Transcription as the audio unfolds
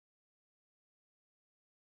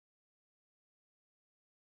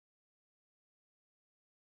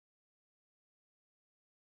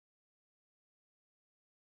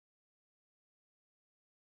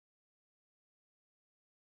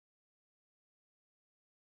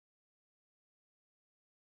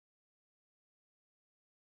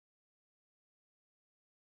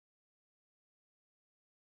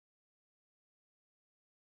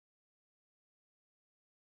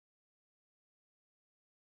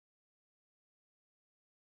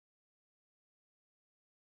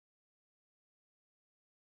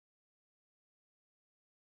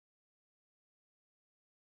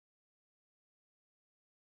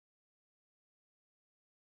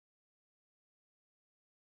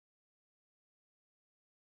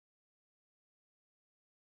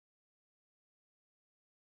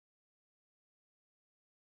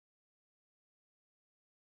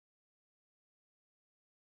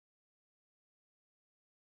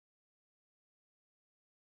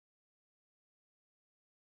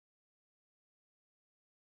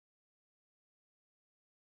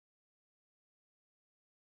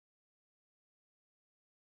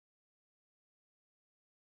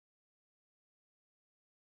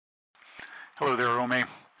Hello there, Ome.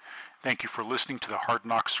 Thank you for listening to the Hard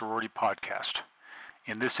Knocks Sorority Podcast.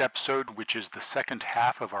 In this episode, which is the second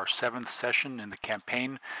half of our 7th session in the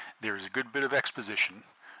campaign, there is a good bit of exposition,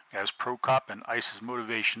 as Procop and Ice's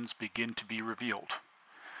motivations begin to be revealed.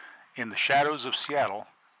 In the shadows of Seattle,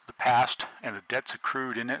 the past and the debts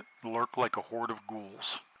accrued in it lurk like a horde of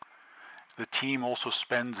ghouls. The team also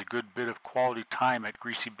spends a good bit of quality time at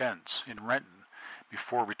Greasy Ben's in Renton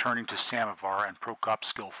before returning to Samovar and Procop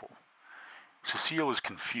Skillful. Cecile is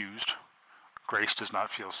confused. Grace does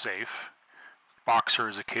not feel safe. Boxer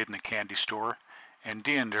is a kid in a candy store, and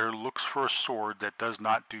Deander looks for a sword that does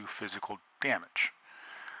not do physical damage.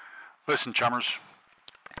 Listen, chummers,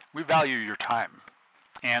 we value your time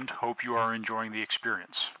and hope you are enjoying the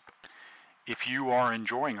experience. If you are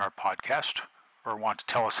enjoying our podcast or want to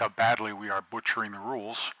tell us how badly we are butchering the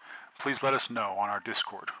rules, please let us know on our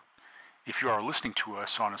Discord. If you are listening to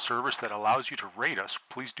us on a service that allows you to rate us,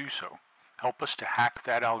 please do so. Help us to hack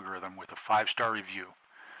that algorithm with a 5-star review.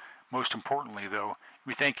 Most importantly, though,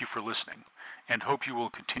 we thank you for listening and hope you will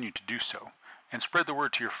continue to do so and spread the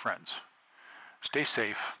word to your friends. Stay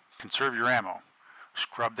safe, conserve your ammo,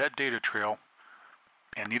 scrub that data trail,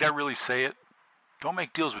 and need I really say it? Don't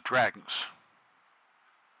make deals with dragons.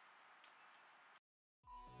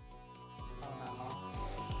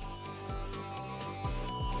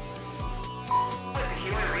 With the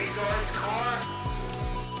Human Resource Corps?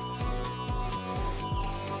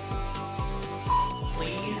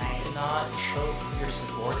 Please do not choke your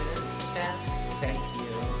subordinates to death. Thank you.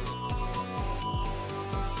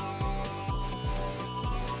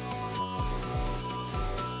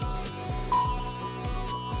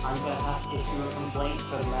 I'm gonna have to issue a complaint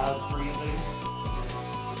for loud breathing.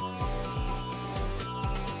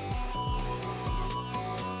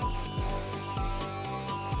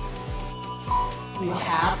 You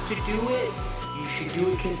have to do it. You should do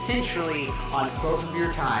it consensually on both of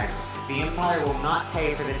your times. The Empire will not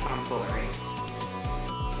pay for this tomfoolery.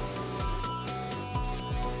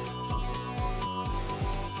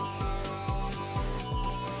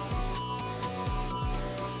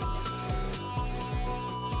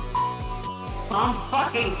 I'm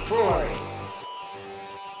fucking for it.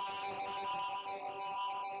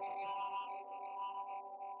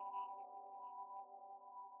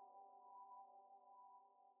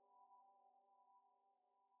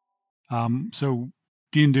 So,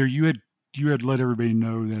 Dinder, you had let everybody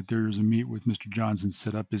know that there's a meet with Mr. Johnson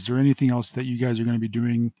set up. Is there anything else that you guys are going to be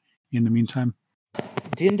doing in the meantime?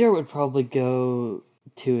 Dinder would probably go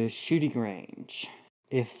to a shooting range.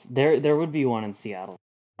 If there would be one in Seattle.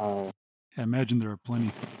 I imagine there are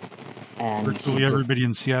plenty. And Virtually everybody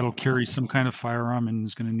in Seattle carries some kind of firearm and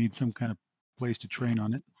is going to need some kind of place to train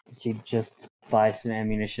on it. she'd just buy some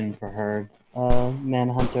ammunition for her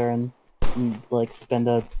manhunter and like spend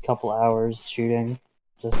a couple hours shooting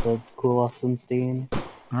just to cool off some steam.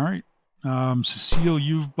 All right. Cecile,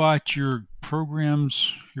 you've bought your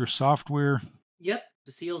programs, your software. Yep,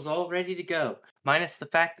 Cecile's all ready to go, minus the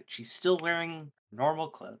fact that she's still wearing normal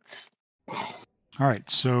clothes. All right.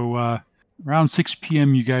 So around 6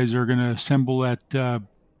 p.m., you guys are going to assemble at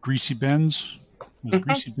Greasy Ben's. Was it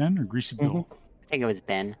Greasy Ben or Greasy Bill? I think it was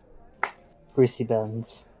Ben. Greasy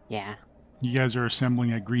Ben's. Yeah. You guys are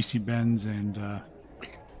assembling at Greasy Ben's, and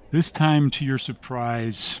this time, to your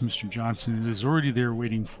surprise, Mr. Johnson is already there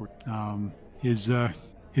waiting for his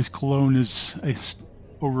cologne is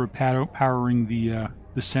overpowering the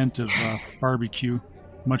scent of barbecue,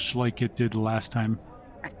 much like it did last time.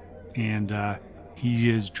 And he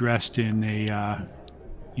is dressed in a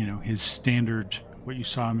his standard, what you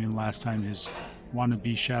saw him in last time, his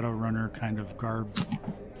wannabe Shadowrunner kind of garb.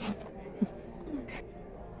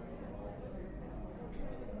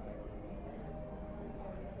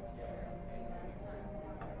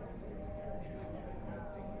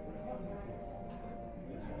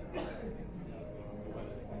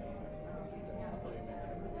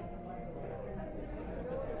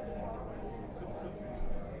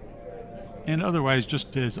 And otherwise,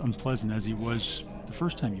 just as unpleasant as he was the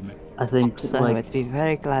first time you met. I think So would be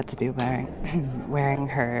very glad to be wearing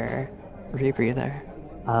her rebreather.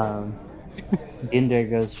 Ginder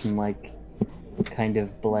goes from like kind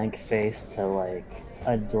of blank face to like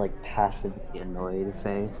a passively annoyed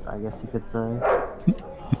face, I guess you could say.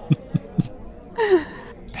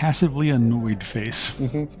 Passively annoyed face.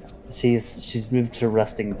 She's moved to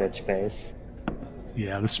resting bitch face.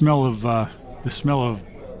 Yeah, the smell of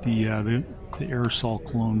the aerosol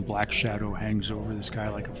cologne Black Shadow hangs over this guy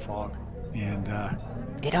like a fog, and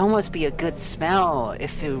It'd almost be a good smell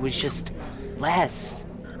if it was just less.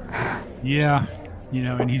 yeah,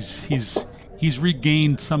 and he's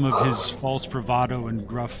regained some of his false bravado and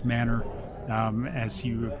gruff manner as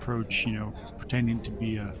you approach, pretending to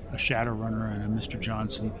be a shadow runner and a Mr.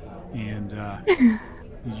 Johnson, and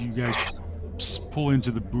you guys pull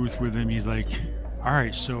into the booth with him. He's like, "All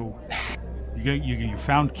right, so you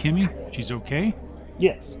found Kimmy? She's okay?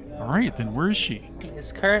 Yes. All right, then where is she?" She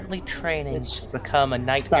is currently training to become a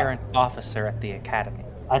knight-errant officer at the academy.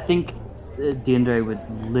 I think DeAndre would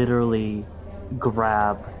literally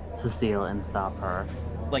grab Cecile and stop her.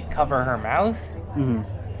 Like, cover her mouth? Hmm.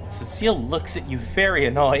 Cecile looks at you very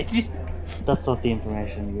annoyed. That's not the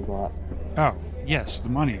information you got. Oh, yes, the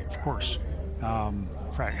money, of course.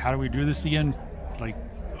 Frack, how do we do this again? Like,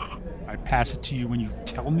 I pass it to you when you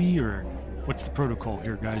tell me, or what's the protocol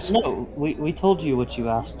here, guys? No, we told you what you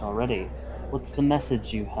asked already. What's the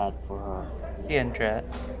message you had for her? Deandra,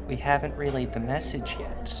 we haven't relayed the message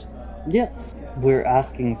yet. Yes, we're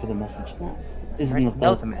asking for the message now. I already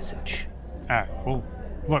know the message. Well,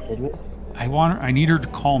 look, Did we? I need her to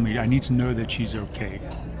call me. I need to know that she's okay.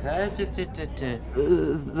 We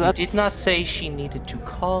did not say she needed to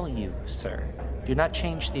call you, sir. Do not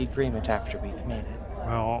change the agreement after we've made it.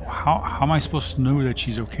 Well, how am I supposed to know that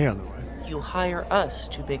she's okay otherwise? You hire us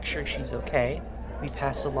to make sure she's okay. We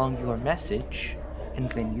pass along your message, and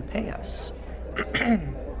then you pay us.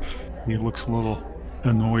 He looks a little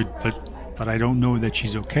annoyed, but I don't know that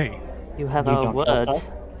she's okay. You have You our don't trust word.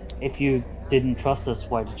 us? If you didn't trust us,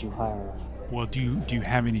 why did you hire us? Well, do you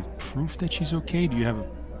have any proof that she's okay? Do you have,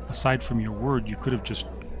 aside from your word, you could have just...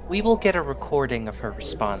 We will get a recording of her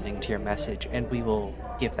responding to your message, and we will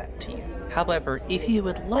give that to you. However, if you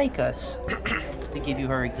would like us to give you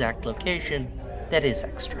her exact location, that is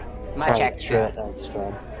extra. Much Right, extra. sure,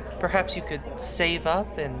 extra. Perhaps you could save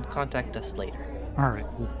up and contact us later. All right,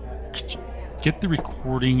 get the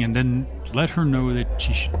recording and then let her know that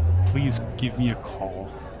she should please give me a call.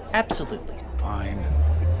 Absolutely. Fine.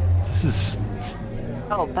 This is...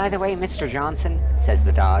 Oh, by the way, Mr. Johnson, says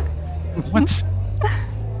the dog, What?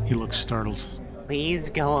 He looks startled. please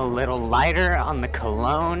go a little lighter on the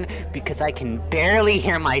cologne because I can barely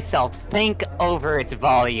hear myself think over its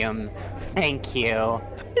volume. Thank you.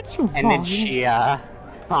 It's And then she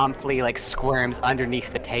promptly squirms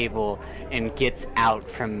underneath the table and gets out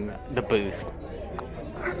from the booth.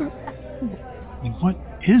 What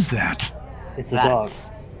is that? It's a dog.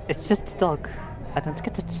 It's just a dog. I don't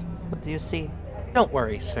get it. What do you see? Don't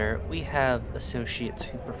worry, sir. We have associates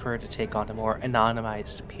who prefer to take on a more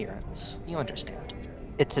anonymized appearance. You understand.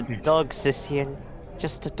 It's a Yes. dog, Cecile.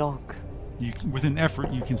 Just a dog. With an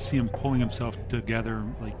effort, you can see him pulling himself together.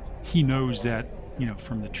 Like, he knows that,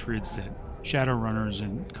 from the trids that shadow runners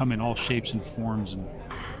and come in all shapes and forms, and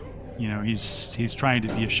he's trying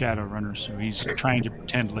to be a shadow runner, so he's trying to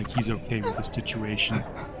pretend like he's okay with the situation.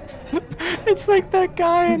 It's like that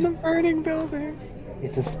guy in the burning building.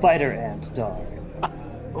 It's a spider ant dog.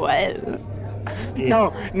 What?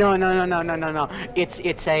 No. It's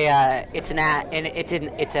an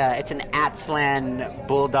Atslan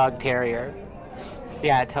bulldog terrier.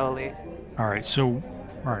 Yeah, totally. All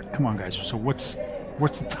right, come on, guys. So what's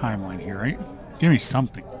the timeline here, right? Give me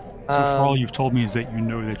something. So far, all you've told me is that you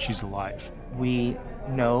know that she's alive. We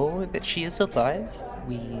know that she is alive.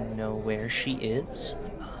 We know where she is.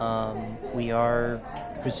 We are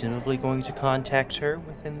presumably going to contact her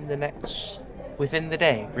within the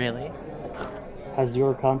day, really. Has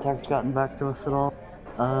your contact gotten back to us at all,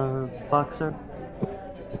 Boxer?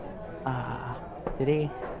 Did he?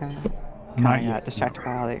 Not Yeah, yet. distracted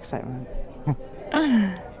by all the excitement.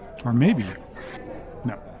 Or maybe.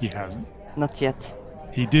 No, he hasn't. Not yet.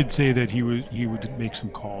 He did say that he would make some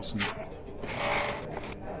calls.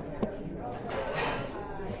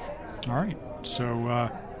 All right. So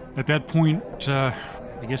at that point, I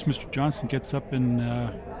guess Mr. Johnson gets up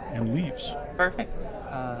and leaves. Perfect.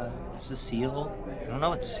 Cecile. I don't know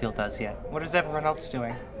what Cecile does yet. What is everyone else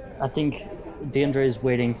doing? I think DeAndre is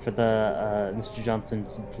waiting for the Mr. Johnson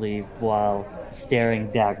to leave while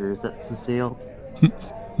staring daggers at Cecile.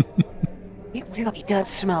 It really does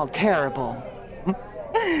smell terrible.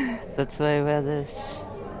 That's why I wear this.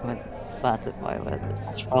 That's why I wear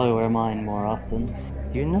this. Should probably wear mine more often.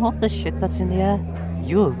 You know all the shit that's in the air?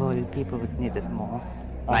 You of all people would need it more.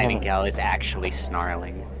 I haven't- Nightingale is actually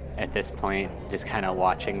snarling at this point, just kind of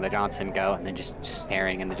watching the Johnson go and then just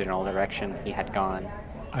staring in the general direction he had gone.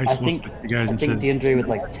 I I just think looked at the guys I and think said,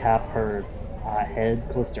 DeAndre would tap her head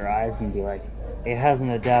close to her eyes and be like, "It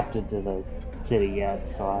hasn't adapted to the city yet,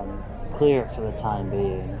 so I'm clear for the time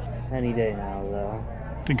being. Any day now, though."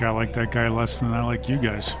 I think I like that guy less than I like you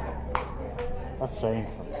guys. That's saying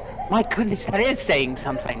something. My goodness, that is saying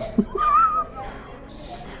something.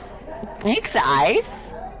 Thanks,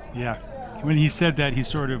 Ice. Yeah. When he said that, he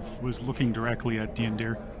sort of was looking directly at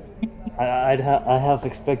DeAndre. I have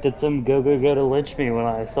expected some go to lynch me when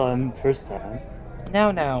I saw him first time.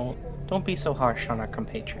 Now, don't be so harsh on our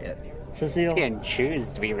compatriot. Cecile, You didn't choose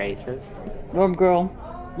to be racist. Norm girl,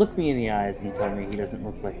 look me in the eyes and tell me he doesn't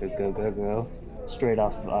look like a go straight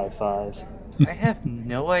off of I-5. I have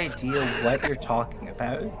no idea what you're talking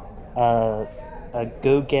about. A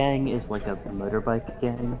go gang is like a motorbike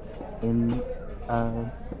gang in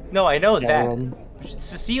No, I know that. Skyrim.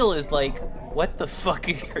 Cecile is like, what the fuck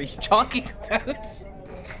are you talking about?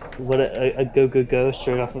 What a go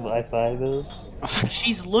straight off of I-5 is.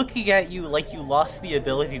 She's looking at you like you lost the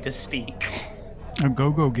ability to speak. A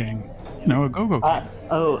go-go gang. You know, a go-go gang.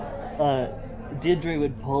 Deirdre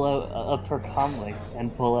would pull out up her comic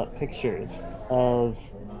and pull up pictures of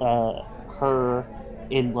her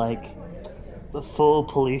in like full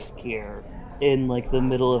police gear in like the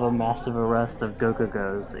middle of a massive arrest of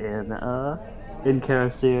go-go-go's in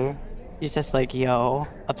Karasir. He's just like, yo,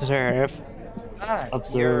 observe. Ah,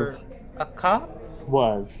 Observe. you're a cop?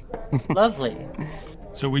 Was. Lovely.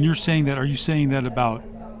 So when you're saying that, are you saying that about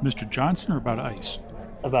Mr. Johnson or about Ice?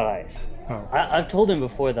 About Ice. Oh, I've told him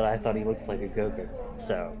before that I thought he looked like a go-go,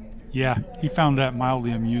 so yeah, he found that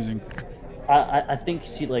mildly amusing. I think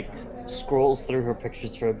she like scrolls through her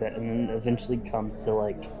pictures for a bit and then eventually comes to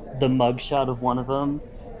like the mugshot of one of them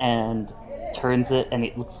and turns it and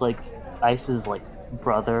it looks like Ice's like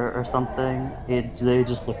brother or something. They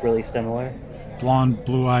just look really similar. Blonde,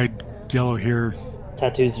 blue-eyed, yellow hair.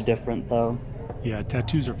 Tattoos are different though. Yeah,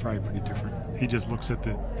 tattoos are probably pretty different. He just looks at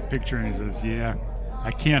the picture and he says, yeah,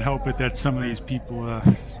 I can't help it that some of these people,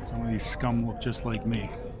 some of these scum look just like me.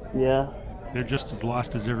 Yeah. They're just as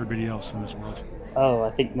lost as everybody else in this world. Oh, I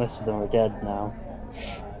think most of them are dead now.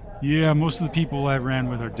 Yeah, most of the people I ran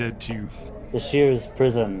with are dead too. The Shears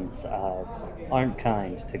prisons aren't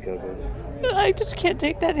kind to go-go. I just can't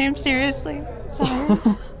take that name seriously. Sorry.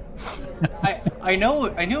 I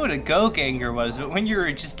knew what a go ganger was, but when you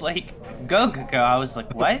were just like go, I was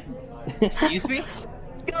like, what? Excuse me?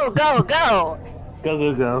 Go, go, go!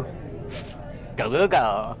 Go. Go, go,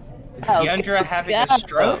 go. Is Deandra having a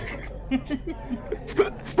stroke?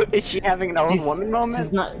 Is she having an old woman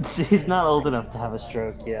moment? She's not old enough to have a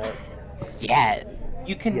stroke yet. Yet.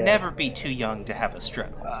 You can Yeah. never be too young to have a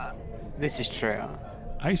stroke. This is true.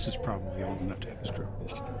 Ice is probably old enough to have a stroke.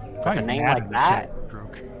 a Probably name mad like enough to that? have a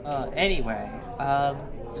stroke. Anyway,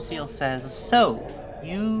 Cecile says, so,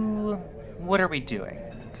 what are we doing?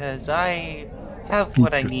 Because I have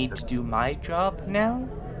what I need to do my job now.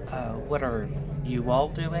 What are you all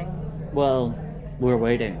doing? Well, we're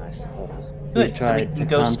waiting, I suppose. Good, We've then we tried can to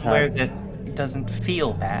go somewhere contact. that doesn't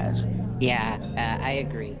feel bad. Yeah, I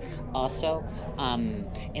agree. Also,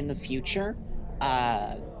 in the future,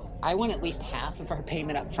 I want at least half of our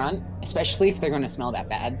payment up front, especially if they're going to smell that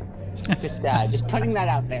bad. Just putting that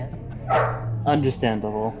out there.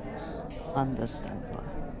 Understandable. Understandable.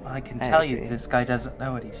 I can I tell you agree. this guy doesn't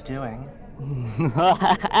know what he's doing.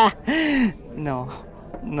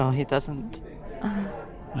 No, he doesn't.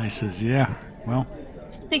 Ice says, yeah, well,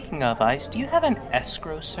 Speaking of Ice, do you have an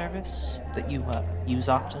escrow service that you use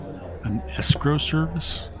often? an escrow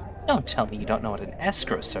service? Don't tell me you don't know what an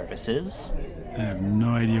escrow service is. I have no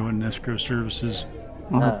idea what an escrow service is.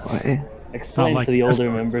 Oh Uh, boy. Explain like to the older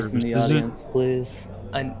escort members in service, the is it? audience, please.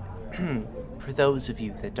 An, for those of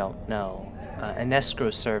you that don't know, an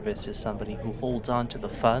escrow service is somebody who holds on to the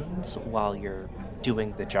funds while you're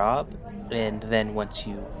doing the job, and then once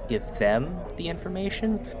you give them the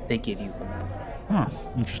information, they give you the money. Huh,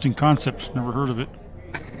 interesting concept. Never heard of it.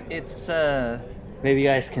 It's, Maybe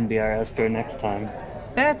Ice can be our escort next time,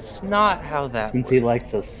 that's not how that since he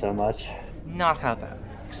likes us so much. Not how that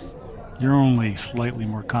works. You're only slightly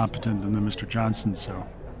more competent than the Mr. Johnson, so,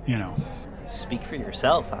 you know. Speak for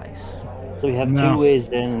yourself, Ice. So we have No. 2 ways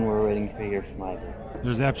in, and we're waiting to hear from either.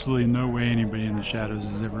 There's absolutely no way anybody in the shadows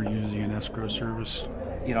is ever using an escrow service.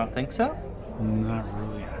 You don't think so? Not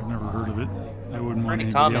really. I've never heard of it. I wouldn't want Pretty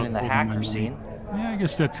anybody common else in the holding my hacker money. scene. Yeah, I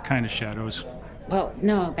guess that's kind of shadows. Well,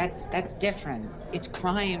 no, that's different. It's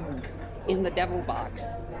crime in the devil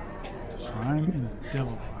box. Crime in the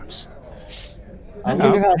devil box. I No,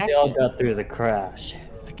 wonder how they all exactly. got through the crash.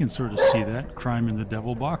 I can sort of see that. Crime in the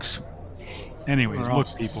devil box. Anyways, Or look,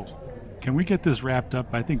 else- people. Can we get this wrapped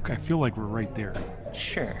up? I feel like we're right there.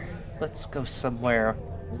 Sure. Let's go somewhere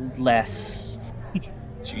less.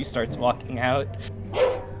 She starts walking out.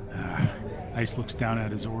 Ice looks down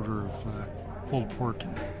at his order of pulled pork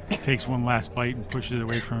and takes one last bite and pushes it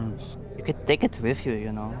away from him. You could take it with you,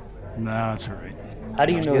 you know. No, it's all right. How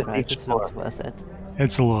do you It's know not what good, these it's for? not worth it.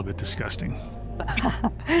 It's a little bit disgusting.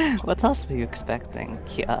 What else were you expecting?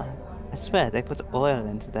 Yeah. I swear, they put oil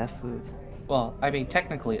into their food. Well, I mean,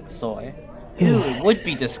 technically it's soy. Ew, it would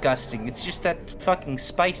be disgusting. It's just that fucking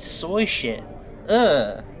spiced soy shit.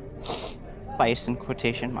 Ugh. Spice in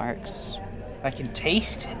quotation marks. I can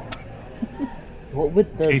taste it. What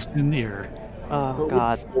would the Taste in the air. Oh what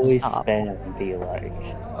god, would soy stop. spam be like?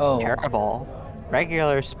 Oh, Terrible.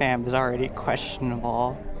 Regular spam is already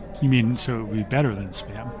questionable. You mean so it would be better than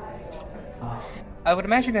spam? I would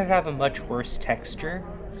imagine it'd have a much worse texture.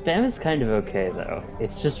 Spam is kind of okay though.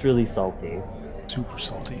 It's just really salty. Super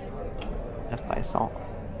salty. Death by salt.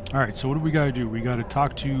 All right, so what do we got to do? We got to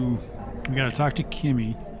talk to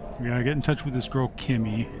Kimmy. We got to get in touch with this girl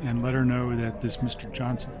Kimmy and let her know that this Mr.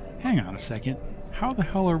 Johnson. Hang on a second. How the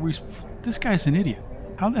hell are we? This guy's an idiot.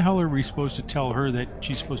 How the hell are we supposed to tell her that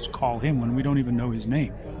she's supposed to call him when we don't even know his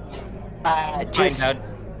name? Just Find out.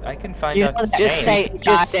 I can find you out. know, his just name.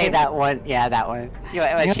 say that one. Yeah, that one. You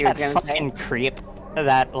know what she was gonna fucking creep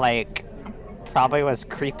that like probably was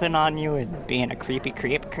creeping on you and being a creep.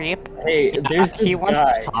 Hey, there's he this wants to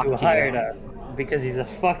guy talk who to hired you. us because he's a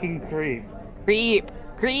fucking creep. Creep.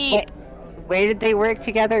 Where did they work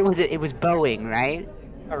together? It was Boeing, right?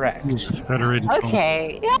 Correct. He was a Federated.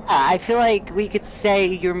 Okay, yeah. I feel like we could say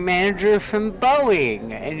your manager from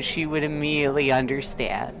Boeing, and she would immediately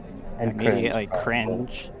understand. And Immediately cringe.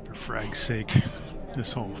 cringe. For frag's sake,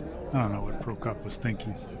 this whole I don't know what Prokop was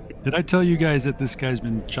thinking. Did I tell you guys that this guy's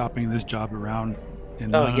been chopping this job around?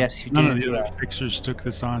 And Oh, yes, you none of did, the yeah. other fixers took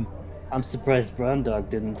this on. I'm surprised Brown Dog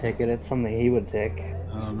didn't take it. It's something he would take. I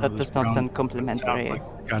don't know. That this does not Brown sound sounds complimentary. like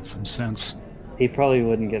he's got some sense. He probably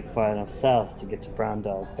wouldn't get far enough south to get to Brown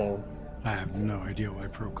Dog, though. I have no idea why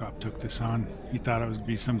Prokop took this on. He thought it would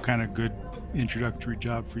be some kind of good introductory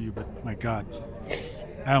job for you, but my God,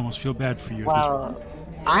 I almost feel bad for you. Well,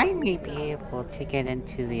 I may be able to get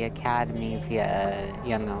into the academy via,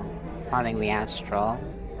 running the astral,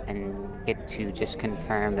 and get to just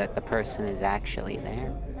confirm that the person is actually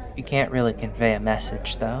there. You can't really convey a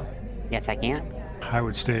message, though. Yes, I can. I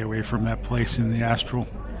would stay away from that place in the astral.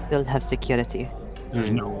 They'll have security.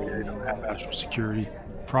 There's no way they don't have astral security.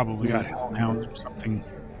 Probably got hellhounds or something.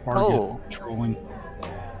 Patrolling.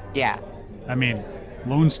 Yeah. I mean,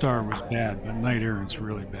 Lone Star was bad, but Knight Errant's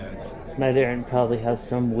really bad. Knight Errant probably has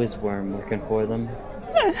some whizworm working for them.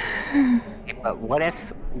 Okay, but what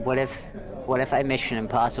if I Mission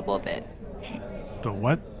Impossible bit? The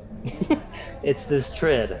what? It's this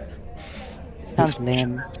Trid. It sounds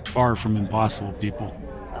lame. Far from impossible, people.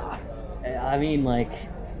 I mean, like,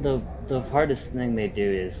 the hardest thing they do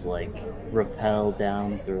is, like, rappel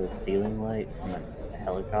down through a ceiling light from a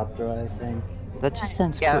helicopter, I think. That just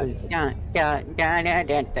sounds cool.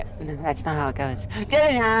 That's not how it goes.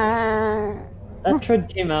 Da-da-da. That Trid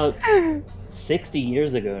came out 60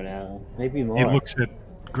 years ago now, maybe more. He looks at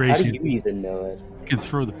How Gracie. do you even know it? He can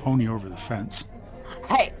throw the pony over the fence.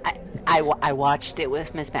 Hey, I watched it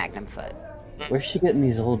with Miss Magnumfoot. Where's she getting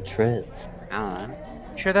these old Trids? I don't know.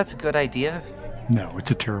 Sure, that's a good idea. No,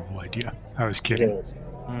 it's a terrible idea. I was kidding. Yes.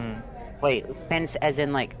 Wait, fence as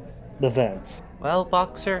in like... The vents. Well,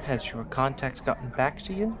 Boxer, has your contact gotten back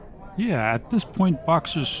to you? Yeah, at this point,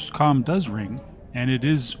 Boxer's comm does ring, and it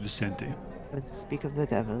is Vicente. Let's speak of the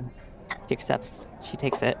devil. She accepts. She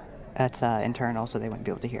takes it. That's internal, so they wouldn't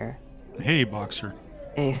be able to hear. Hey, Boxer.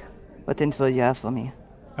 Hey, what info you have for me?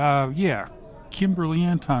 Yeah, Kimberly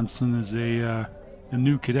Antonson is a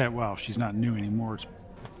new cadet. Well, she's not new anymore.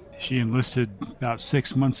 She enlisted about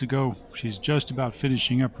 6 months ago. She's just about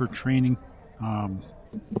finishing up her training.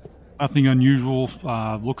 Nothing unusual.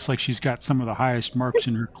 Looks like she's got some of the highest marks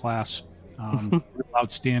in her class.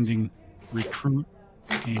 Outstanding recruit.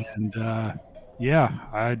 And yeah,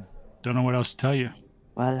 I don't know what else to tell you.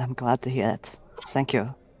 Well, I'm glad to hear it. Thank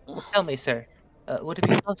you. Tell me, sir, would it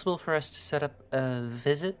be possible for us to set up a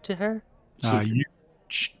visit to her?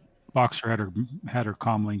 Boxer had her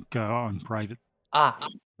comm link on private. Ah,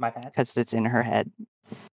 my bad. Because it's in her head.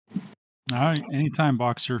 All right, anytime,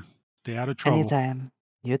 Boxer. Stay out of trouble. Anytime.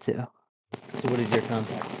 You too. So what did your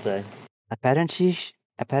contact say?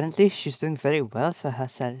 Apparently, she's doing very well for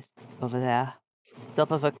herself over there.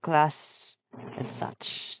 Top of her class and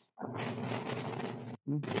such.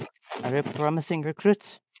 A very promising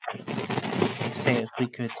recruit. Say if we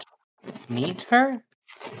could meet her?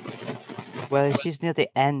 Well, she's near the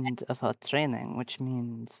end of her training, which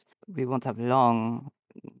means we won't have long.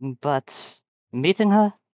 But meeting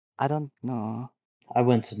her, I don't know. I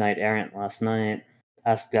went to Knight Errant last night,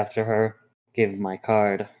 asked after her, gave him my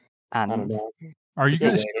card. I don't And know. Are you Still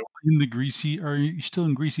guys waiting. still in the Greasy? Are you still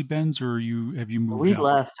in Greasy Ben's, or have you moved We out?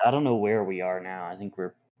 left. I don't know where we are now. I think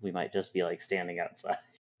we might just be like standing outside.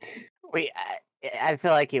 wait, I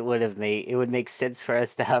feel like it would make sense for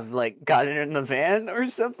us to have like gotten in the van or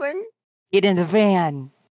something. Get in the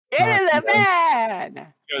van! Get in the van!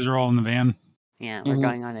 You guys are all in the van. Yeah, we're Mhm.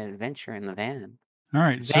 going on an adventure in the van. All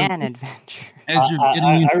right. So Van adventure. as you're getting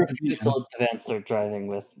I into the refuse to van, let the van start driving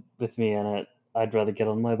with me in it. I'd rather get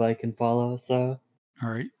on my bike and follow. So all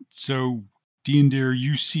right. So Dare,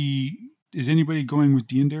 you see. Is anybody going with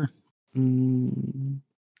Dare? Mm,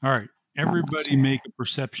 All right. I'm not Everybody sure. make a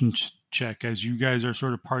perception check as you guys are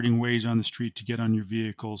sort of parting ways on the street to get on your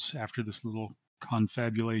vehicles after this little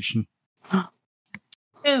confabulation.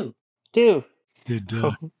 Ew. do. Did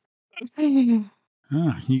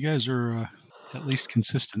you guys are at least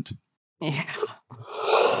consistent? Yeah.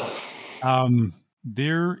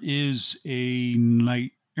 There is a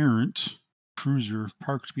knight errant cruiser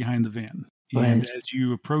parked behind the van, and Right. as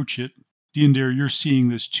you approach it, Dare, you're seeing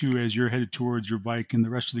this too as you're headed towards your bike, and the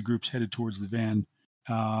rest of the group's headed towards the van.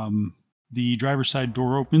 The driver's side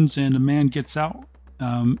door opens, and a man gets out.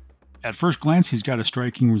 At first glance, he's got a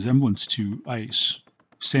striking resemblance to Ice.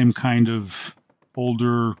 Same kind of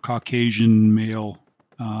older Caucasian male,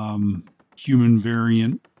 human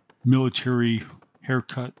variant, military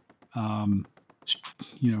haircut.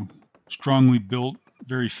 Strongly built,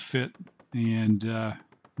 very fit, and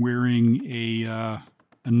wearing a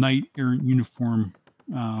knight errant uniform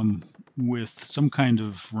with some kind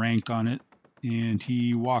of rank on it. And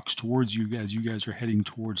he walks towards you as you guys are heading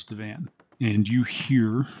towards the van. And you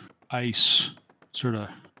hear Ice sort of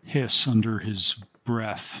hiss under his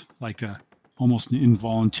breath, like almost an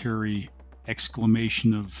involuntary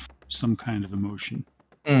exclamation of some kind of emotion.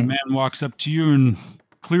 The man walks up to you and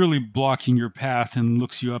clearly blocking your path and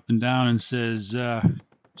looks you up and down and says,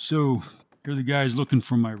 so you're the guys looking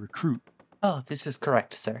for my recruit. Oh, this is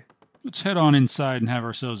correct, sir. Let's head on inside and have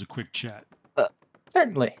ourselves a quick chat.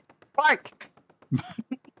 Certainly. Bark! Big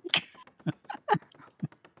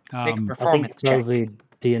I think performance check. probably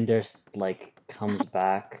Dare like comes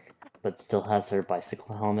back, but still has her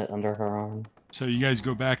bicycle helmet under her arm. So you guys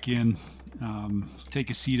go back in, take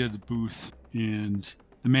a seat at the booth, and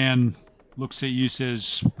the man looks at you,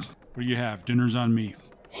 says, what do you have? Dinner's on me.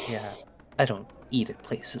 Yeah, I don't eat at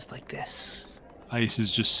places like this. Ice is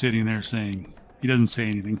just sitting there saying, he doesn't say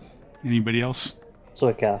anything. Anybody else?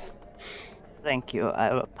 Soy calf. Thank you,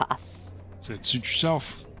 I will pass. Said, suit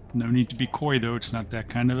yourself. No need to be coy, though. It's not that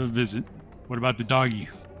kind of a visit. What about the doggy?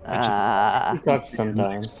 He talks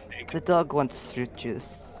sometimes. The dog wants fruit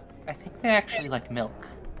juice. I think they actually like milk.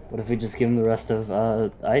 What if we just give him the rest of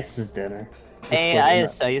Ice's dinner? Hey, Looks like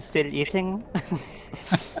Ice, are you still eating?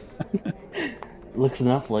 Looks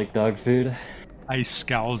enough like dog food. Ice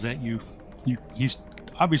scowls at you. He's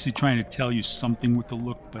obviously trying to tell you something with the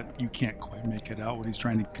look, but you can't quite make it out what he's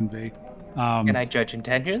trying to convey. Can I judge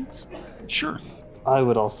intentions? Sure. I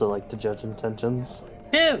would also like to judge intentions.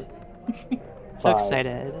 Ew. So 5.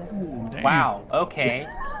 excited. Damn. Wow, okay.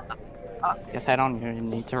 Guess I don't even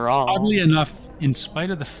need to roll. Oddly enough, in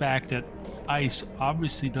spite of the fact that Ice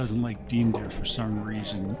obviously doesn't like Dare for some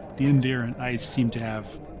reason, Dare and Ice seem to have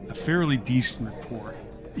a fairly decent rapport.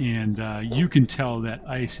 And you can tell that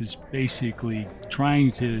Ice is basically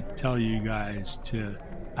trying to tell you guys to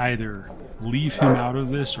either leave him out of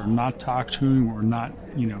this or not talk to him or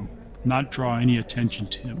not draw any attention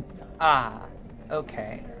to him. Ah,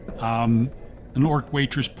 okay. An orc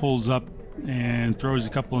waitress pulls up and throws a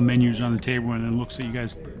couple of menus on the table and then looks at you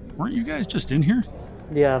guys. Weren't you guys just in here?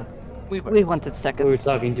 Yeah, We were. We wanted seconds. we were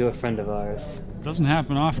talking to a friend of ours. Doesn't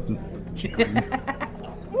happen often.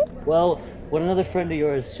 Well, when another friend of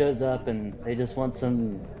yours shows up and they just want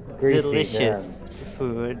some greasy, Delicious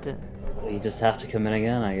food. then you just have to come in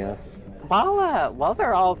again, I guess. While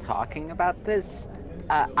they're all talking about this,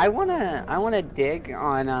 I wanna dig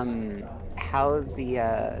on how the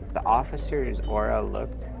officer's aura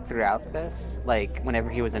looked throughout this, like whenever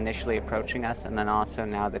he was initially approaching us, and then also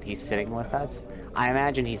now that he's sitting with us. I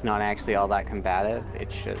imagine he's not actually all that combative.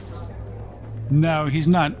 It's just No, he's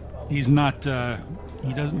not. He's not.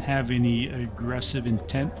 He doesn't have any aggressive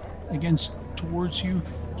intent towards you.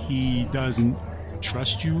 He doesn't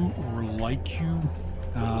trust you or like you.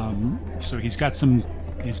 So he's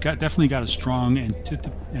definitely got a strong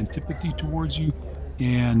antipathy towards you,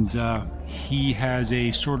 and he has a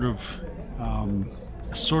sort of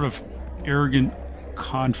arrogant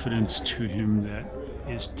confidence to him that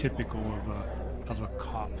is typical of a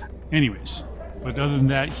cop. Anyways, but other than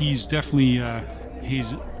that, he's definitely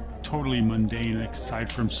he's totally mundane, aside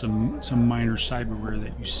from some minor cyberware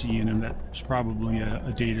that you see in him. That's probably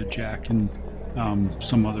a data jack and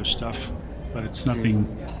some other stuff, but it's nothing,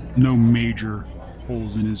 no major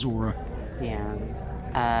holes in his aura.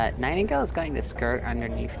 yeah. Nightingale's going to skirt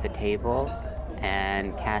underneath the table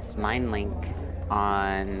and cast Mind Link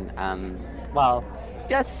on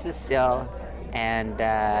just Cecile and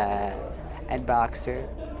Boxer,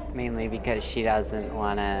 mainly because she doesn't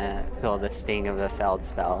want to feel the sting of the Feld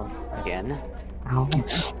spell again.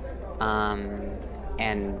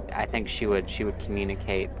 And I think she would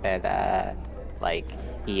communicate that like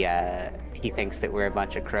he thinks that we're a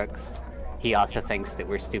bunch of crooks. He also thinks that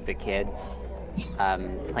we're stupid kids.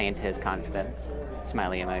 Playing to his confidence.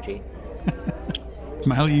 Smiley emoji.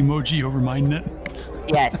 Smiley emoji over MindNet.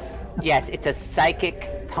 Yes, it's a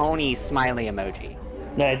psychic pony smiley emoji.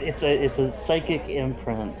 No, it's a psychic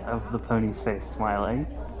imprint of the pony's face smiling,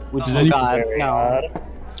 which Does is very no. odd.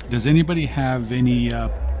 Does anybody have any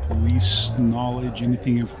police knowledge,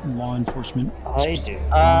 anything of law enforcement? I do.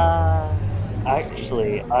 Actually,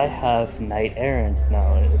 Actually, I have knight errant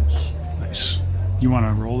knowledge. Nice. You want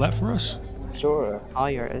to roll that for us? Sure. all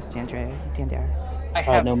yours, Dandre. I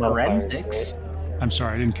have no modifiers, forensics. I'm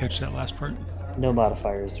sorry, I didn't catch that last part. No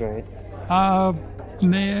modifiers, right? Nah,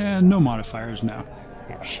 no modifiers now.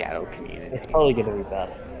 Shadow community. It's probably gonna be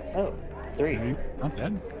bad. Oh, 3. Okay, not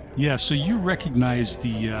bad. Yeah, so you recognize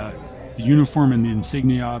the uniform and the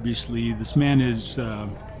insignia. Obviously, this man has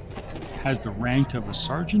the rank of a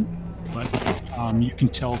sergeant, but you can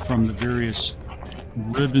tell from the various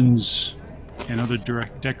ribbons and other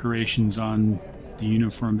direct decorations on the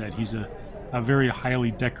uniform that he's a very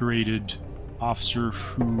highly decorated officer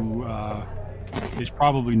who is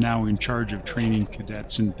probably now in charge of training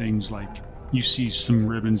cadets and things like. You see some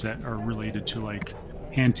ribbons that are related to like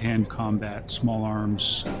hand-to-hand combat, small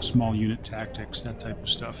arms, small unit tactics, that type of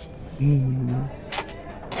stuff. Mm-hmm.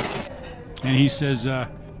 And he says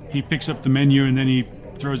he picks up the menu and then he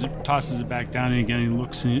tosses it back down, and again he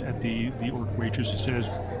looks at the orc waitress and says,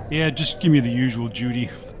 "Yeah, just give me the usual, Judy."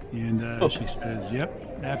 And she says,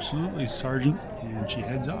 "Yep, absolutely, Sergeant." And she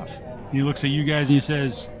heads off. And he looks at you guys and he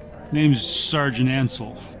says, "Name's Sergeant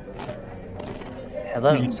Ansel."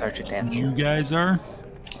 Hello, Sergeant Ansel. You guys are?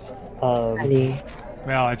 Ali.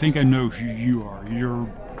 Well, I think I know who you are. You're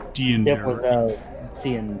D&D. Yep, was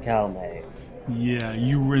seeing Calme. Yeah,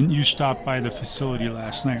 you stopped by the facility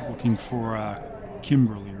last night looking for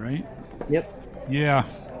Kimberly, right? Yep. Yeah,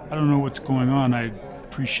 I don't know what's going on. I'd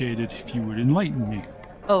appreciate it if you would enlighten me.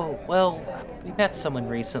 Oh, well, we met someone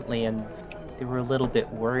recently and they were a little bit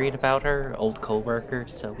worried about her, old co-worker,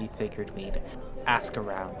 so we figured we'd ask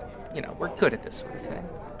around. You know, we're good at this sort of thing.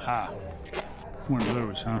 Ah, one of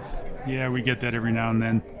those, huh? Yeah, we get that every now and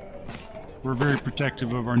then. We're very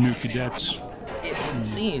protective of our new cadets. It would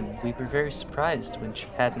seem we were very surprised when she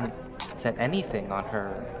hadn't said anything on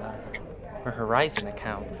her Horizon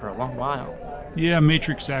account for a long while. Yeah,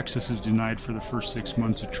 Matrix access is denied for the first 6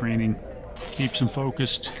 months of training. Keeps them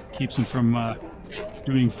focused, keeps them from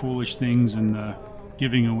doing foolish things and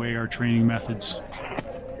giving away our training methods.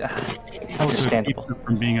 Also keeps them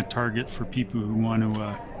from being a target for people who want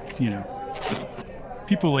to,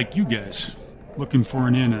 people like you guys looking for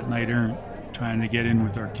an in at Knight Errant, trying to get in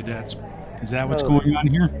with our cadets. Is that what's going on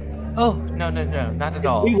here? Oh, no, not at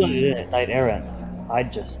all. We wanted in at Knight Errant.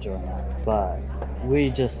 I'd just join, but we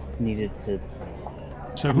just needed to.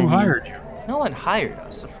 So who hired you? No one hired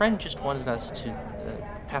us. A friend just wanted us to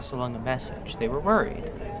pass along a message. They were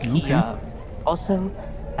worried. Okay. Also,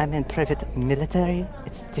 I'm in private military.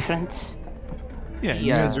 It's different. Yeah,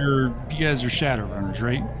 you guys are Shadowrunners,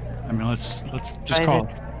 right? I mean, let's just call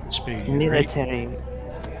it Spade. Military. Right?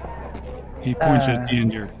 He points at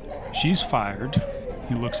Dander. She's fired.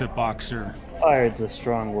 He looks at Boxer. Fired's a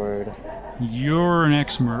strong word. You're an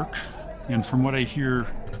ex-merc, and from what I hear,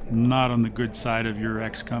 not on the good side of your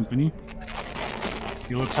ex-company.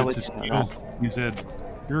 He looks at Cecile. He said,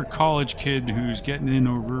 "You're a college kid who's getting in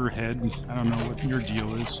over her head. I don't know what your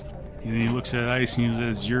deal is." And he looks at Ice and he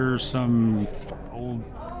says, "You're some old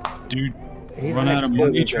dude run out of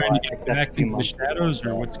money trying to get back into the shadows,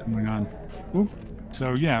 or what's going on?"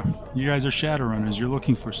 So yeah, you guys are Shadowrunners. You're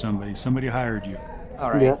looking for somebody. Somebody hired you.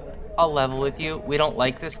 All right. Yeah. I'll level with you. We don't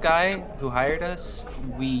like this guy who hired us.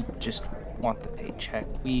 We just want the paycheck.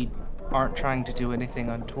 We aren't trying to do anything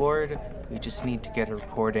untoward. We just need to get a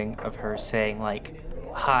recording of her saying, like,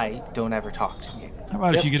 "Hi, don't ever talk to me." How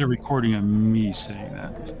about if you get a recording of me saying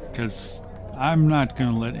that? Because I'm not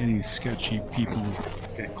going to let any sketchy people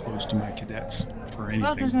get close to my cadets for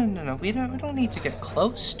Oh, anything. no. We don't need to get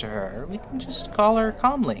close to her. We can just call her a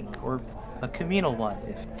comlink or a communal one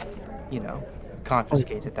if,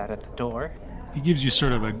 confiscated that at the door. He gives you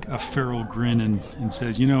sort of a feral grin and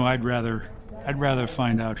says, I'd rather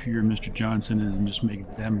find out who your Mr. Johnson is and just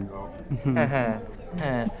make them go.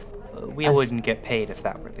 We wouldn't get paid if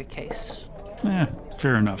that were the case.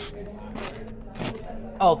 Fair enough.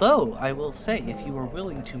 Although, I will say, if you are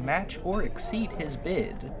willing to match or exceed his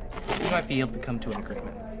bid, we might be able to come to an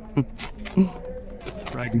agreement.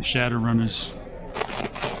 Dragon Shadowrunners.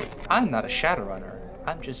 I'm not a Shadowrunner.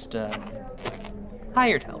 I'm just,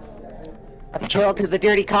 hired help. Appeal to the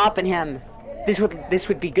dirty cop in him. This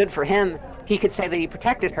would be good for him. He could say that he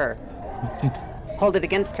protected her. Hold it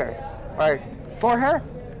against her. Or for her?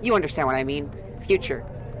 You understand what I mean. Future.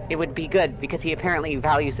 It would be good because he apparently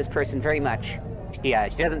values this person very much. Yeah,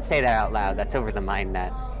 she doesn't say that out loud. That's over the mind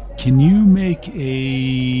net. Can you make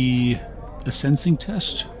a sensing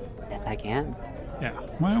test? Yes, I can. Yeah.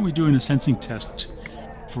 Why don't we do a sensing test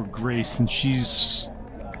for Grace, since she's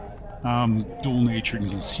dual-natured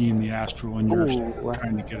and can see in the astral, and you're Ooh.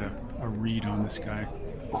 trying to get a read on this guy.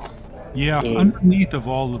 Yeah, underneath of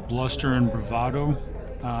all the bluster and bravado,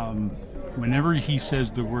 whenever he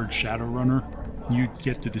says the word Shadowrunner, you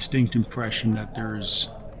get the distinct impression that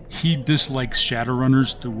he dislikes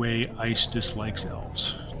Shadowrunners the way Ice dislikes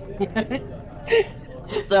elves.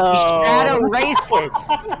 So shadow racist.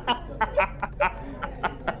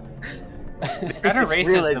 Shadow This racism.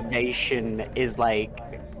 realization is like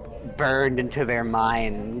burned into their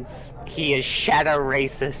minds. He is shadow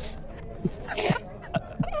racist.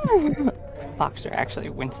 Boxer actually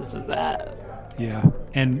winces at that. Yeah,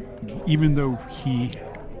 and even though he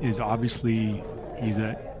is obviously he's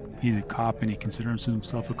a cop and he considers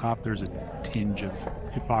himself a cop, there's a tinge of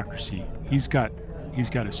hypocrisy. He's got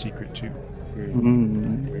a secret too.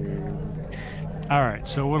 All right,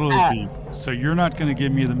 so what'll it be? So you're not going to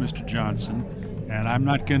give me the Mr. Johnson, and I'm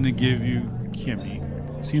not going to give you Kimmy.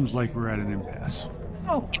 Seems like we're at an impasse.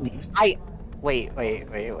 Oh, Wait.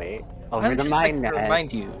 Over I'm the just like mind to net.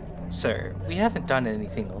 remind you, sir, we haven't done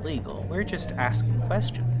anything illegal. We're just asking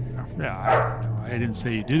questions. Yeah, I didn't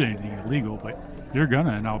say you did anything illegal, but you're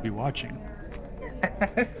gonna, and I'll be watching.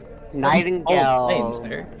 Nightingale.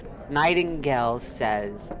 Sir. Nightingale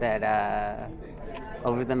says that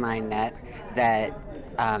over the mind net that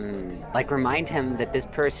remind him that this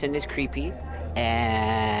person is creepy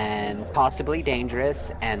and possibly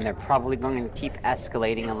dangerous, and they're probably going to keep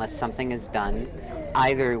escalating unless something is done.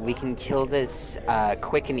 Either we can kill this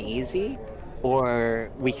quick and easy, or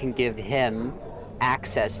we can give him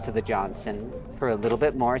access to the Johnson for a little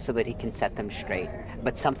bit more so that he can set them straight.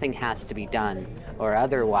 But something has to be done, or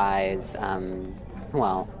otherwise,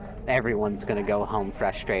 everyone's going to go home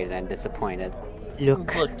frustrated and disappointed.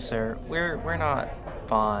 Look, sir, we're not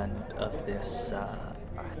fond of this, I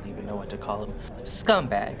don't even know what to call him,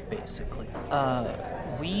 scumbag, basically.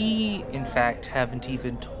 We, in fact, haven't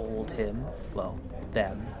even told him,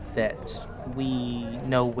 them, that we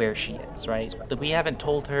know where she is, right? That we haven't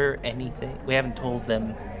told her anything, we haven't told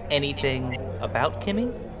them anything about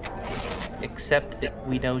Kimmy, except that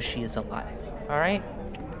we know she is alive, alright?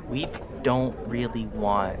 We don't really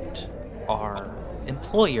want our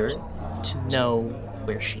employer to know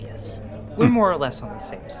where she is. We're more or less on the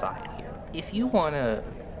same side here. If you want to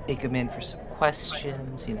take him in for some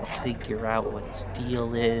questions, figure out what his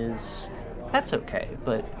deal is, that's okay,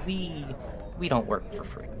 but we don't work for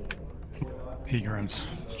free. He grunts.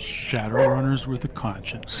 Shadowrunners with a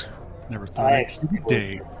conscience. Never thought I'd see the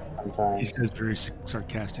day. He says very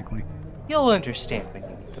sarcastically. You'll understand when you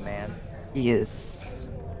meet the man. Yes.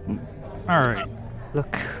 All right.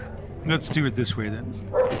 Look. Let's do it this way then.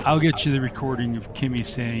 I'll get you the recording of Kimmy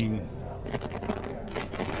saying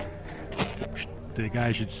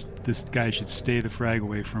this guy should stay the frag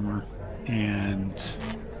away from her, and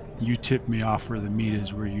you tip me off where the meat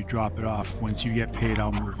is, where you drop it off. Once you get paid,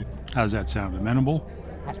 I'll move it. How's that sound? Amenable?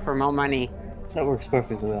 Ask for more money. That works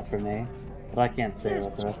perfectly well for me, but I can't say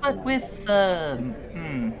what the rest But of them.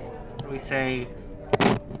 with, we say,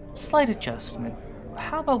 slight adjustment.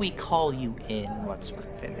 How about we call you in once we're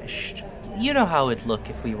finished? You know how it'd look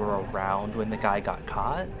if we were around when the guy got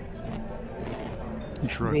caught? He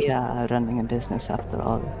shrugs. We are running a business after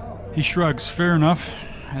all. He shrugs. Fair enough.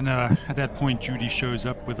 And at that point, Judy shows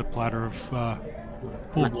up with a platter of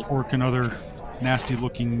pulled pork and other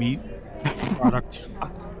nasty-looking meat product,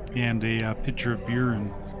 and a pitcher of beer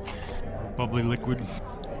and bubbly liquid.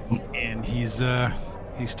 And he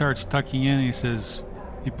starts tucking in. And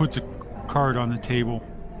he puts a card on the table,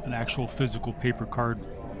 an actual physical paper card.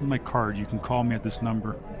 My card. You can call me at this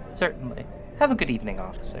number. Certainly. Have a good evening,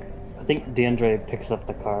 officer. I think DeAndre picks up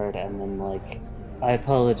the card and then I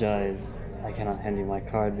apologize. I cannot hand you my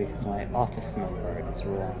card because my office number is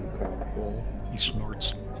wrong currently. He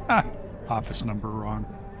snorts. Office number wrong.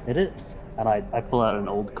 It is. And I pull out an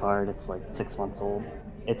old card. It's 6 months old.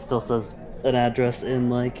 It still says an address in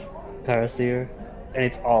Parasir, and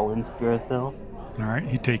it's all in Spirithill. All right.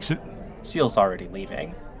 He takes it. Seal's already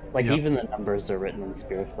leaving. Like Yep. even the numbers are written in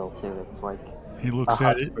Spirithil too. It's like He looks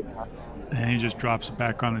at it 100%. and he just drops it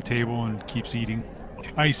back on the table and keeps eating.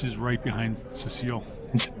 Ice is right behind Cecile.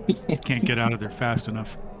 Can't get out of there fast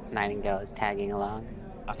enough. Nightingale is tagging along.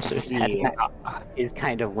 Officer's He heading is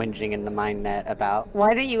kind of whinging in the mind net about,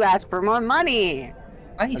 why didn't you ask for more money?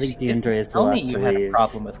 I Nice. think You didn't Deandre is the tell me last you to had a leave,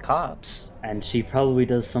 problem with cops. and she probably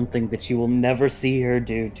does something that you will never see her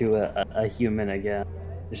do to a human again.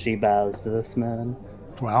 She bows to this man.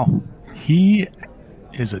 Wow. He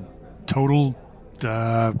is a total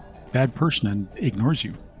bad person and ignores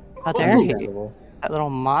you. How dare he? Understandable. That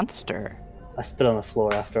little monster. I spit on the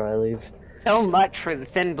floor after I leave. So much for the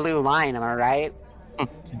thin blue line, am I right?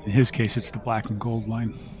 In his case, it's the black and gold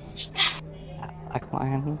line. Black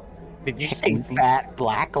lion. Did you say fat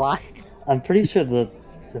black line? I'm pretty sure the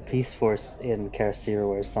Peace Force in Karasir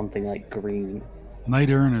wears something like green. Knight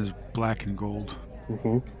Errant is black and gold.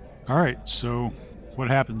 Mm-hmm. All right, so what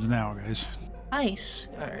happens now, guys? Nice.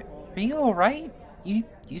 Are you all right? You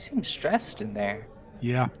seem stressed in there.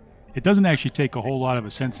 Yeah, it doesn't actually take a whole lot of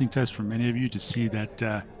a sensing test from any of you to see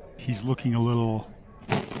that he's looking a little.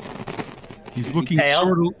 He's Is he looking pale?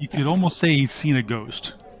 sort of. You could almost say he's seen a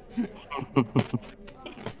ghost.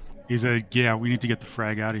 He's like, yeah, we need to get the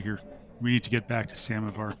frag out of here. We need to get back to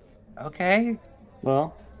Samovar. Okay.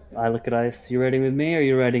 Well, I look at Ice. You riding with me, or are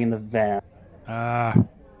you riding in the van?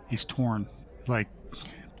 He's torn. It's like,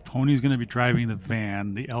 Pony's going to be driving the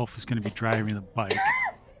van. The elf is going to be driving the bike.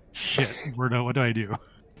 Shit, what do I do?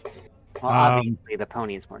 Well, obviously the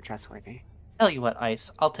pony is more trustworthy. Tell you what,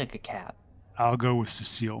 Ice. I'll take a cab. I'll go with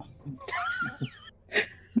Cecile.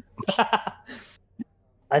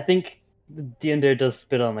 I think Deandre does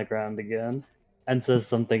spit on the ground again and says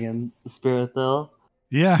something in Spirithil.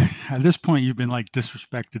 Yeah, at this point you've been like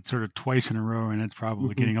disrespected sort of twice in a row, and it's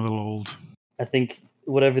probably getting a little old. I think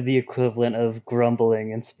whatever the equivalent of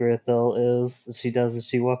grumbling in Spirithil is, she does as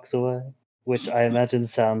she walks away, which I imagine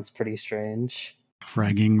sounds pretty strange.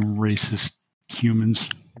 Fragging racist humans.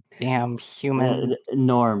 Damn human.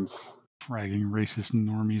 Norms. Fragging racist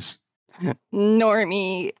normies.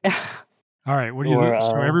 Normie. All right, what do you think?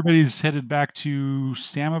 So everybody's headed back to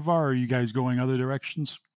Samovar, or are you guys going other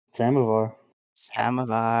directions? Samovar.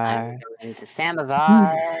 Samovar. I'm going to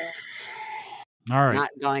Samovar. All right. Not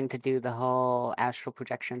going to do the whole astral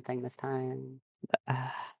projection thing this time.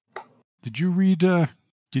 Did you read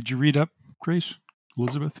up, Grace?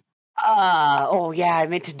 Elizabeth? Oh yeah, I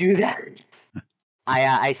meant to do that.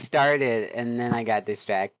 I started and then I got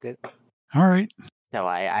distracted. All right. So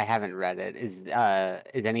I haven't read it. Is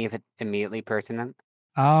any of it immediately pertinent?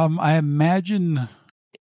 I imagine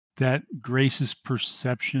that Grace's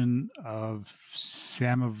perception of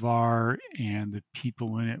Samovar and the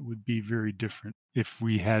people in it would be very different if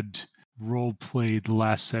we had role played the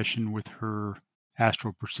last session with her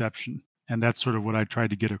astral perception. And that's sort of what I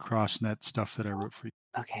tried to get across in that stuff that I wrote for you.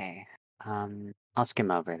 Okay. I'll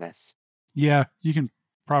skim over this. Yeah, you can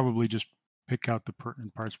probably just pick out the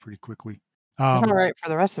pertinent parts pretty quickly. It's all right for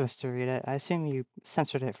the rest of us to read it. I assume you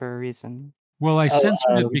censored it for a reason. Well, I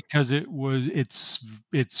censored it because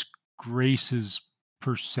it's Grace's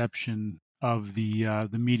perception of the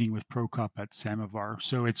meeting with Prokop at Samovar.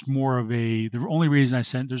 So it's more of the only reason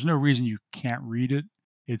there's no reason you can't read it.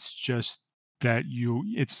 It's just that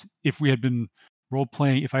if I had been role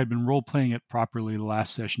playing it properly the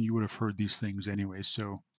last session, you would have heard these things anyway.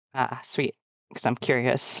 So Sweet, because I'm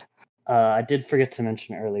curious. I did forget to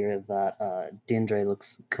mention earlier that Deandre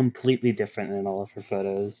looks completely different in all of her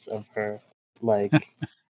photos of her. Like,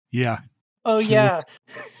 yeah. Oh yeah.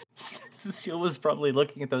 Cecile was probably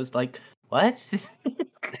looking at those like, what?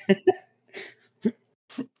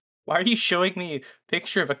 Why are you showing me a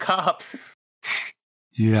picture of a cop?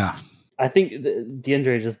 Yeah. I think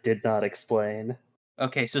Deandre just did not explain.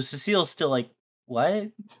 Okay, so Cecile's still like, what?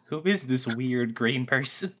 Who is this weird green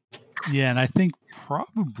person? Yeah, and I think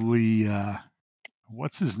probably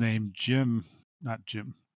what's his name? Jim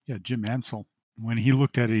Ansel. When he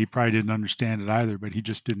looked at it, he probably didn't understand it either, but he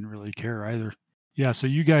just didn't really care either. Yeah, so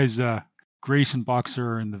you guys, Grace and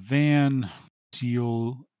Boxer are in the van,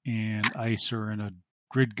 Seal and Ice are in a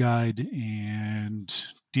grid guide, and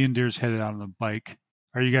Deander's headed out on the bike.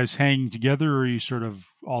 Are you guys hanging together, or are you sort of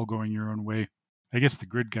all going your own way? I guess the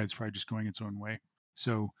grid guide's probably just going its own way.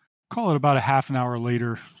 So call it about a half an hour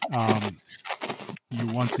later. You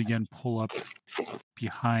once again pull up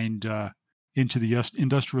behind into the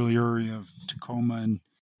industrial area of Tacoma and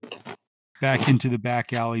back into the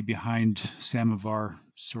back alley behind Samovar.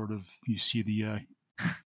 Sort of, you see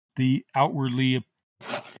the outwardly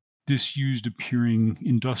disused appearing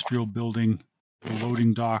industrial building, the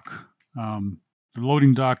loading dock. The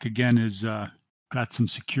loading dock again is got some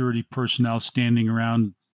security personnel standing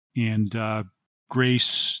around. And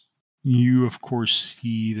Grace, you of course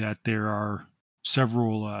see that there are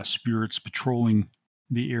several spirits patrolling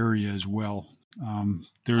the area as well.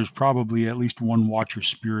 There's probably at least one watcher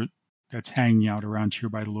spirit that's hanging out around here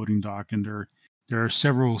by the loading dock, and there are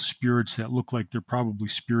several spirits that look like they're probably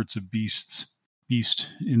spirits of beast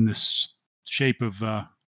in this shape of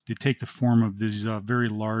they take the form of these very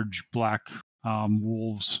large black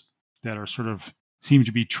wolves that are sort of seem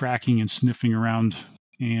to be tracking and sniffing around.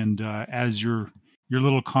 And as your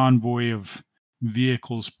little convoy of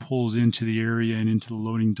vehicles pulls into the area and into the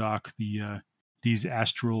loading dock, these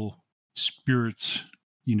astral spirits,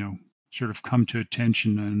 sort of come to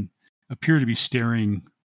attention and appear to be staring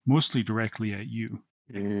mostly directly at you.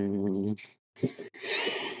 Mm.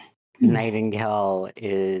 Nightingale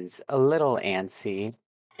is a little antsy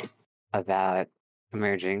about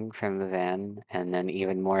emerging from the van, and then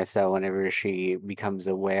even more so whenever she becomes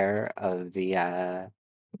aware of the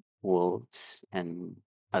wolves and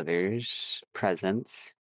others'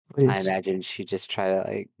 presence. I imagine she just try to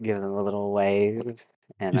like give them a little wave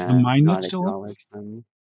and Is the mine nut not still up? acknowledge them.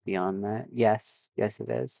 Beyond that, yes, it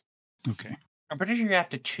is. Okay. I'm pretty sure you have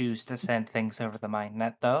to choose to send things over the mine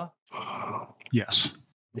net, though. Yes.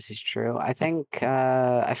 This is true. I think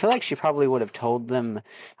I feel like she probably would have told them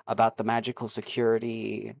about the magical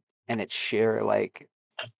security and its sheer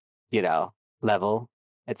level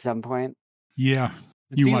at some point. Yeah.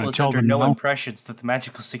 The You seal want to was tell under them no now? impressions that the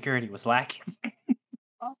magical security was lacking.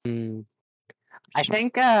 I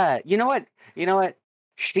think you know what?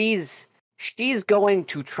 She's going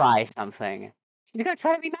to try something. She's gonna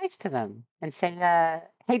try to be nice to them and say,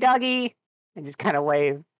 "Hey, doggy," and just kind of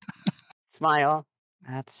wave, smile.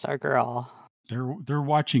 That's our girl. They're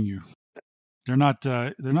watching you. They're not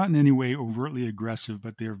in any way overtly aggressive,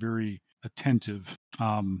 but they're very attentive.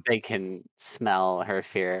 They can smell her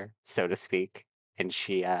fear, so to speak, and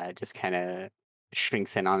she just kind of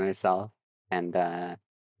shrinks in on herself and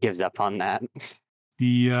gives up on that.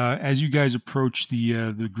 The as you guys approach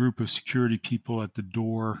the group of security people at the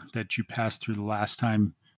door that you passed through the last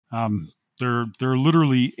time, there are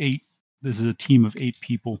literally 8. This is a team of 8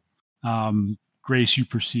 people. Grace, you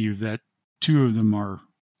perceive that 2 of them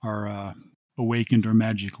are awakened or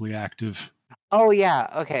magically active. Oh yeah,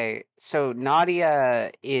 okay. So Nadia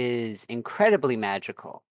is incredibly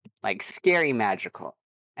magical, like scary magical,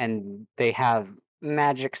 and they have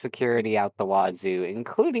magic security out the wazoo,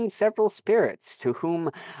 including several spirits to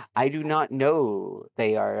whom I do not know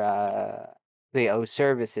they owe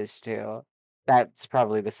services to. That's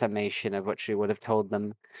probably the summation of what she would have told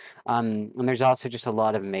them. And there's also just a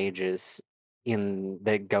lot of mages in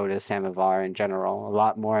that go to Samovar in general, a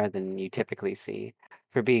lot more than you typically see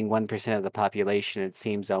for being 1% of the population. It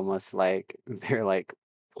seems almost like they're like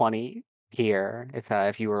 20 here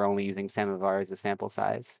if you were only using Samovar as a sample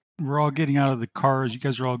size. We're all getting out of the cars. You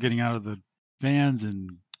guys are all getting out of the vans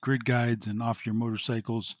and grid guides and off your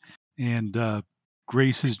motorcycles. And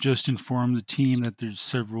Grace has just informed the team that there's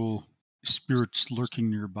several spirits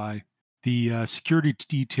lurking nearby. The security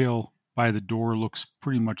detail by the door looks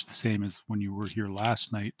pretty much the same as when you were here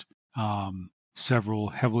last night. Several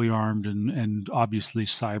heavily armed and obviously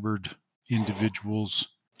cybered individuals.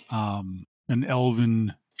 An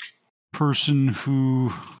elven person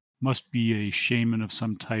who must be a shaman of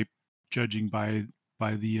some type, judging by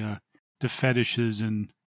the fetishes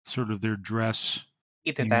and sort of their dress.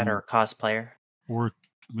 Either that or a cosplayer. Or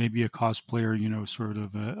maybe a cosplayer, sort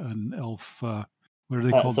of an elf. What are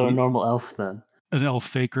they called? So a normal elf then. An elf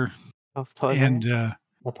faker. Elf poser. And A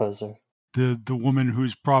poser. the woman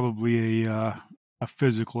who's probably a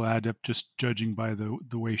physical adept, just judging by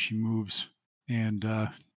the way she moves. And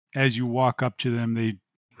as you walk up to them, they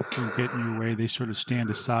don't get in your way. They sort of stand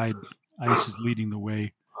aside. Ice is leading the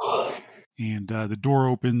way. And the door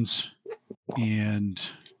opens, and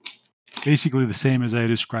basically the same as I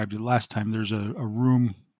described it last time. There's a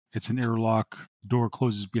room. It's an airlock. The door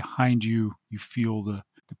closes behind you. You feel the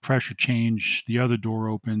pressure change. The other door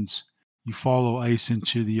opens. You follow Ice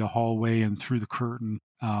into the hallway and through the curtain.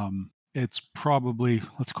 It's probably,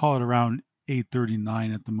 let's call it around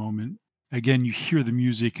 8:39 at the moment. Again, you hear the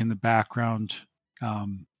music in the background,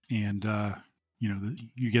 and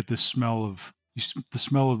you get this smell of the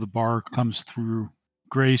smell of the bar comes through.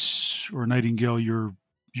 Grace or Nightingale, you're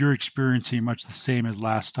experiencing much the same as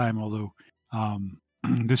last time, although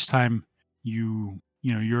this time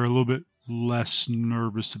you're a little bit less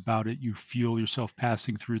nervous about it. You feel yourself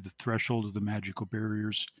passing through the threshold of the magical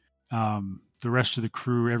barriers. The rest of the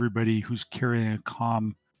crew, everybody who's carrying a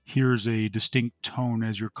comm, hears a distinct tone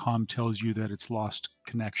as your comm tells you that it's lost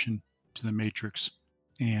connection to the matrix.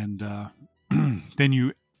 And then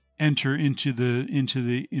you enter into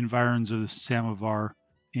the environs of the samovar,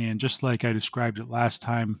 and just like I described it last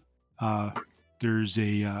time, there's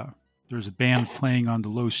a band playing on the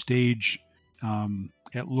low stage.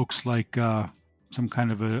 It looks like some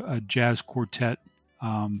kind of a jazz quartet.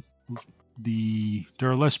 There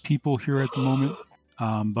are less people here at the moment,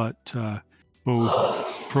 but both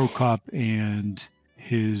Prokop and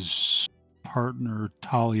his partner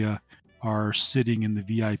Talia are sitting in the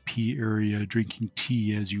VIP area drinking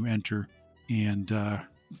tea as you enter. And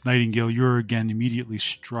Nightingale, you're again immediately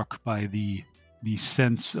struck by the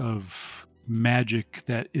sense of magic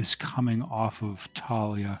that is coming off of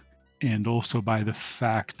Talia, and also by the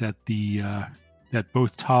fact that that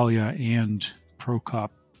both Talia and Prokop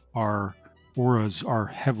auras are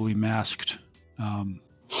heavily masked,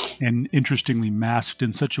 and interestingly masked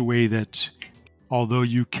in such a way that although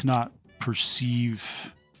you cannot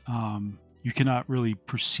perceive, you cannot really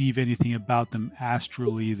perceive anything about them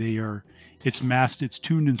astrally. It's masked, it's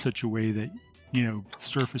tuned in such a way that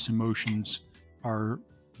surface emotions are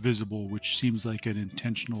visible, which seems like an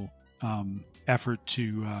intentional effort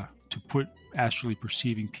to put astrally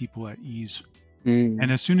perceiving people at ease.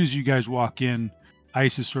 And as soon as you guys walk in,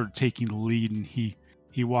 Ice is sort of taking the lead, and he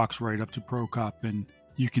walks right up to Prokop, and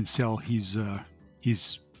you can tell he's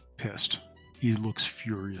pissed. He looks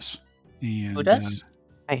furious. And Who does?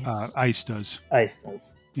 Ice does. Ice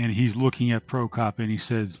does. And he's looking at Prokop, and he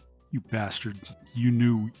says, "You bastard! You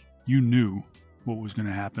knew what was going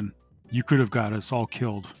to happen. You could have got us all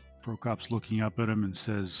killed." Prokop's looking up at him and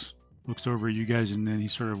looks over at you guys, and then he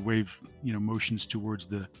sort of waves, motions towards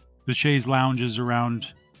the chaise lounges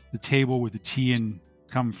around the table with the tea, and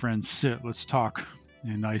 "Come, friends, sit. Let's talk."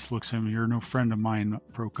 And Ice looks at him. "You're no friend of mine,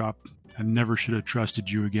 Prokop. I never should have trusted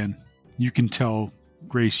you again." You can tell,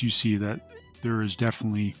 Grace, you see that there is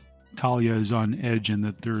definitely, Talia is on edge, and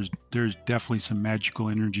that there's definitely some magical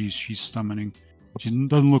energies she's summoning. She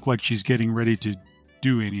doesn't look like she's getting ready to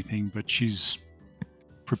do anything, but she's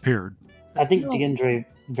prepared. I think DeAndre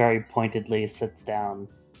very pointedly sits down.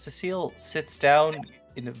 Cecile sits down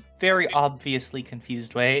in a very obviously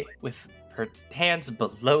confused way with her hands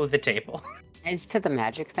below the table. As to the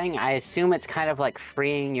magic thing, I assume it's kind of like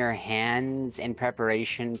freeing your hands in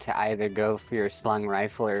preparation to either go for your slung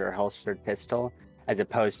rifle or your holstered pistol, as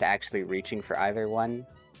opposed to actually reaching for either one.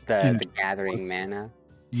 The gathering mana.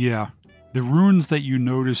 Yeah. The runes that you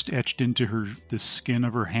noticed etched into the skin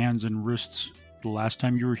of her hands and wrists the last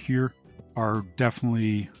time you were here are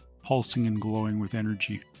definitely pulsing and glowing with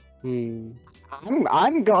energy.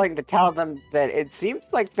 I'm going to tell them that it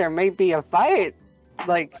seems like there may be a fight.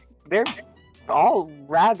 Like, they're all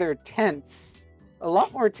rather tense. A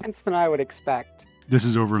lot more tense than I would expect. This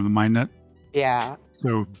is over in the mine net? Yeah.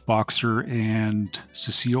 So Boxer and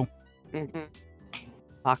Cecile? Mm-hmm.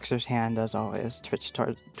 Boxer's hand, as always,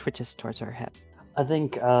 twitches towards her hip. I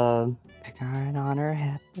think, Picard on her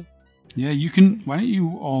hip. Yeah, you can. Why don't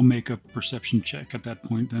you all make a perception check at that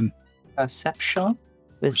point then? Perception?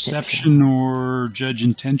 Perception or judge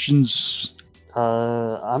intentions?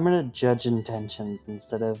 I'm gonna judge intentions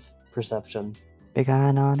instead of perception. Big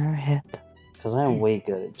iron on her hip. Because I'm way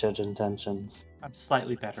good at judge intentions. I'm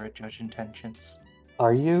slightly better at judge intentions.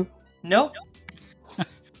 Are you? No.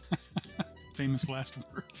 Famous last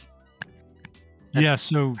words. Yeah,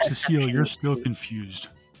 so Cecile, you're still confused.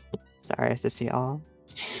 Sorry, Cecile.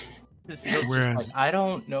 Cecile's just like, I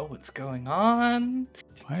don't know what's going on.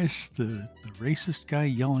 Why is the racist guy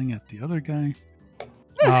yelling at the other guy?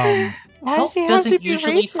 Why does he have to doesn't be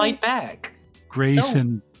usually racist? fight back. Grace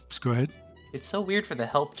and... Go ahead. It's so weird for the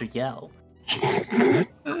help to yell.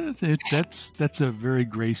 That's a very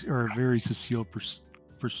Grace, or a very Cecile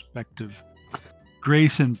perspective.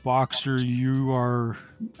 Grace and Boxer, you are...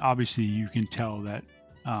 Obviously, you can tell that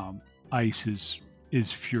Ice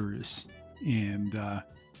is furious. And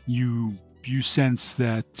you sense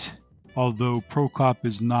that although Prokop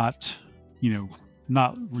is not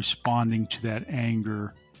responding to that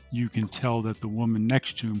anger, you can tell that the woman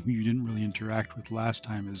next to him, who you didn't really interact with last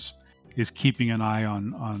time, is keeping an eye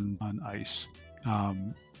on Ice.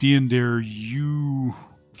 Deandare, you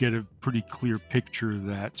get a pretty clear picture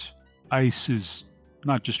that Ice is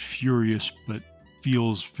not just furious, but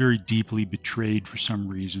feels very deeply betrayed for some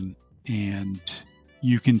reason. And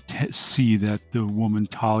you can see that the woman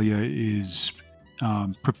Talia is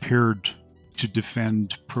prepared to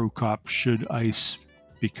defend Prokop should Ice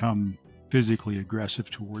become physically aggressive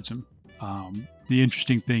towards him. The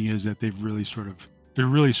interesting thing is that they're really sort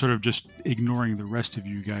of just ignoring the rest of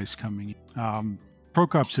you guys coming.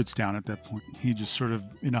 Prokop sits down at that point. He just sort of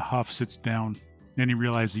in a huff sits down. Then he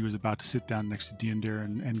realized he was about to sit down next to Deandare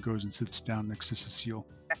and goes and sits down next to Cecile.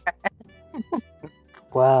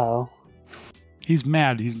 Wow. He's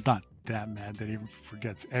mad. He's not that mad that he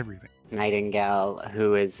forgets everything. Nightingale,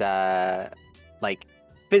 who is like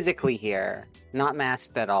physically here, not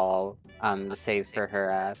masked at all, save for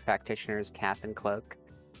her practitioner's cap and cloak,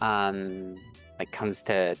 like comes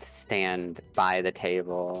to stand by the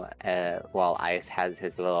table while Ice has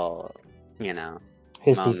his little,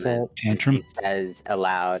 Hissy moment. fit. Tantrum. He says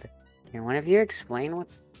aloud, "Can one of you explain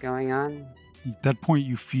what's going on?" At that point,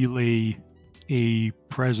 you feel a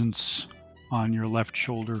presence on your left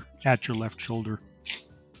shoulder, at your left shoulder,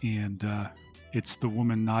 and it's the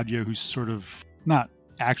woman Nadia, who's sort of not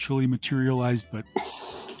actually materialized, but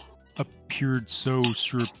appeared so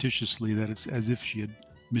surreptitiously that it's as if she had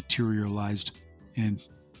materialized. And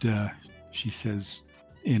she says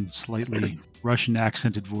in slightly Russian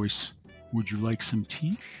accented voice, "Would you like some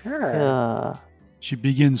tea?" Sure. She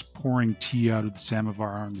begins pouring tea out of the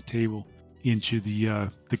samovar on the table into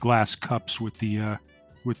the glass cups with the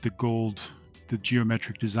gold, the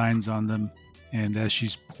geometric designs on them. And as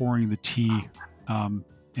she's pouring the tea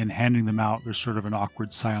and handing them out, there's sort of an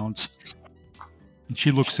awkward silence. And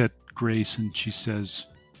she looks at Grace and she says,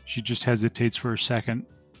 she just hesitates for a second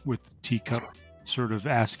with the teacup, sort of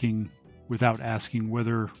asking, without asking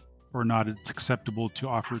whether or not it's acceptable to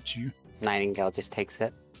offer it to you. Nightingale just takes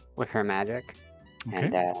it with her magic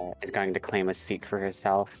Okay. and is going to claim a seat for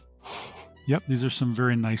herself. Yep, these are some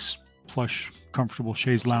very nice, plush, comfortable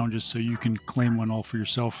chaise lounges, so you can claim one all for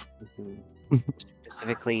yourself.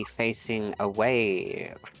 Specifically facing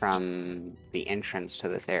away from the entrance to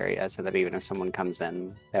this area so that even if someone comes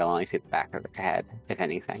in, they'll only see the back of their head, if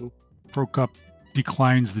anything. Prokop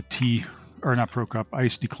declines the tea, or not Prokop,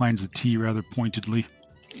 Ice declines the tea rather pointedly.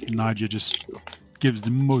 Nadia just gives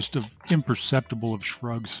the most of imperceptible of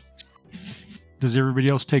shrugs. Does everybody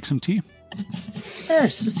else take some tea? Sure,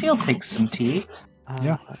 Cecile takes some tea.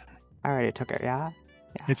 Yeah. I already took it, yeah?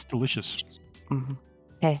 It's delicious. Mm-hmm.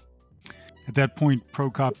 At that point,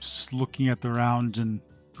 Prokop's looking at the round, and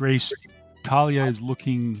Grace, Talia is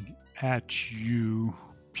looking at you.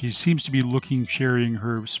 She seems to be looking, sharing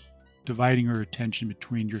her, dividing her attention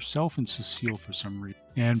between yourself and Cecile for some reason.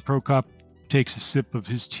 And Prokop takes a sip of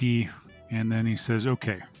his tea, and then he says,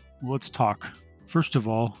 "Okay, let's talk. First of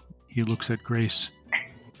all," he looks at Grace.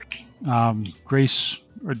 Grace,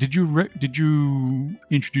 or did you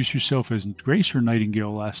introduce yourself as Grace or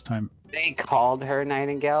Nightingale last time? They called her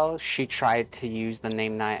Nightingale. She tried to use the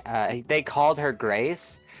name they called her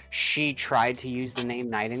Grace. She tried to use the name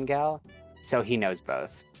Nightingale, so he knows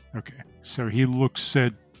both. Okay. So he looks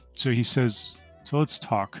at. So he says, "So let's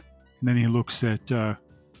talk." And then he looks at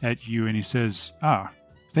you and he says,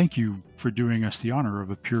 "Thank you for doing us the honor of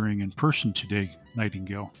appearing in person today,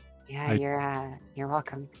 Nightingale. Yeah, you're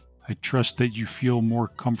welcome. I trust that you feel more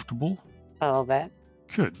comfortable." A little bit.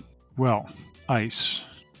 Good. Well, Ice,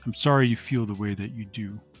 I'm sorry you feel the way that you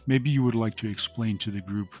do. Maybe you would like to explain to the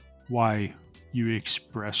group why you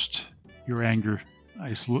expressed your anger.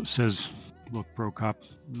 Ice says, "Look, Prokop,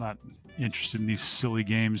 I'm not interested in these silly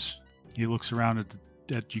games." He looks around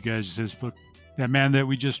at you guys and says, "Look, that man that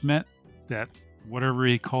we just met, that whatever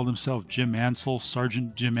he called himself, Jim Ansel,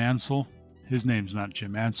 Sergeant Jim Ansel, his name's not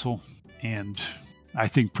Jim Ansel. And I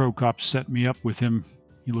think Prokop set me up with him."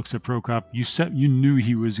 He looks at Prokop. You knew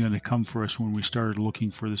he was going to come for us when we started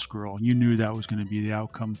looking for this girl. You knew that was going to be the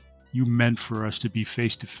outcome. You meant for us to be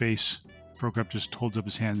face to face. Prokop just holds up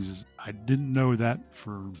his hands and says, "I didn't know that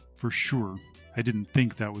for sure. I didn't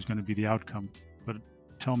think that was going to be the outcome. But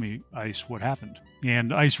tell me, Ice, what happened?"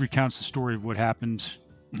 And Ice recounts the story of what happened.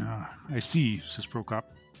 "I see," says Prokop.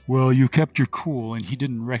 "Well, you kept your cool, and he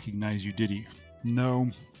didn't recognize you, did he?"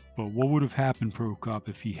 "No. But what would have happened, Prokop,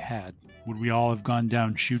 if he had? Would we all have gone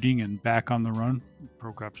down shooting and back on the run?"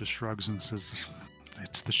 Prokop just shrugs and says,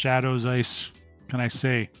 "It's the shadows, Ice. Can I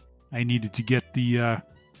say? I needed to get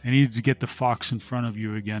the fox in front of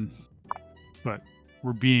you again. But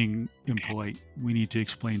we're being impolite. We need to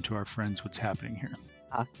explain to our friends what's happening here."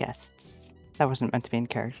 Yes. That wasn't meant to be in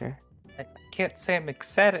character. I can't say I'm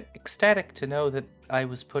ecstatic to know that I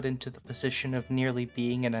was put into the position of nearly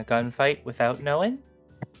being in a gunfight without knowing.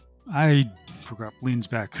 Prokop leans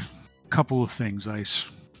back. Couple of things, Ice.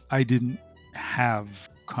 I didn't have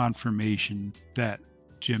confirmation that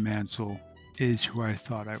Jim Ansel is who I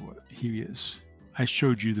thought he is. I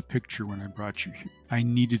showed you the picture when I brought you here. I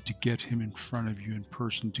needed to get him in front of you in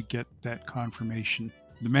person to get that confirmation.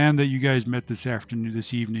 The man that you guys met this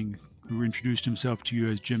evening, who introduced himself to you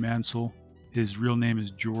as Jim Ansel, his real name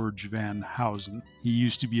is George Van Housen. He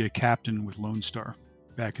used to be a captain with Lone Star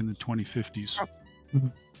back in the 2050s.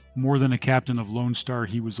 More than a captain of Lone Star,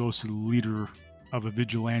 he was also the leader of a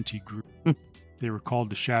vigilante group. Hmm. They were called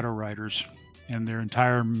the Shadow Riders, and their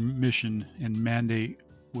entire mission and mandate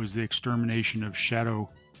was the extermination of shadow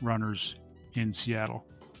runners in Seattle.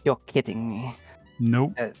 You're kidding me.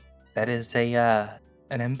 Nope. That is an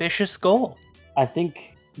ambitious goal. I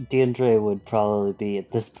think DeAndre would probably be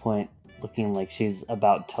at this point looking like she's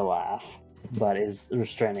about to laugh, but is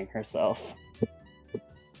restraining herself.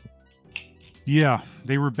 Yeah,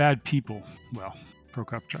 they were bad people. Well,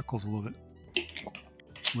 Prokop chuckles a little bit.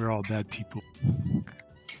 We're all bad people.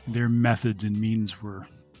 Their methods and means were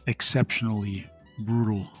exceptionally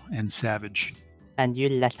brutal and savage. And you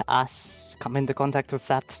let us come into contact with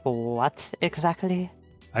that for what exactly?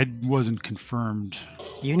 I wasn't confirmed.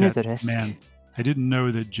 You knew that the risk. Man, I didn't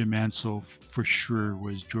know that Jim Ansel for sure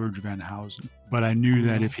was George Van Housen, but I knew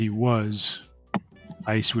that if he was,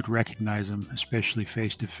 ICE would recognize him, especially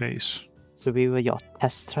face to face. So we were your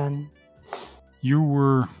test run.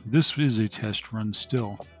 This is a test run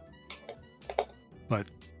still, but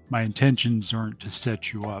my intentions aren't to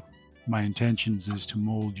set you up. My intentions is to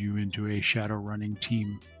mold you into a shadow running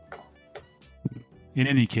team. In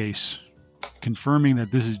any case, confirming that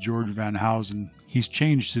this is George Van Housen, he's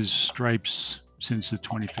changed his stripes since the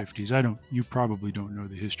 2050s. You probably don't know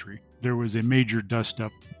the history. There was a major dust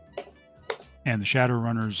up, and the Shadow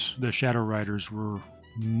Riders were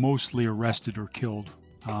mostly arrested or killed.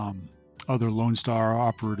 Other Lone Star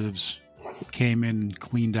operatives came in and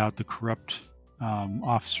cleaned out the corrupt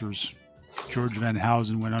officers. George Van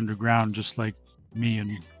Housen went underground just like me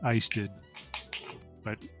and ICE did.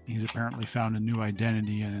 But he's apparently found a new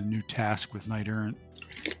identity and a new task with Knight Errant.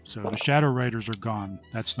 So the Shadow Riders are gone.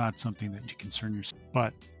 That's not something that you concern yourself.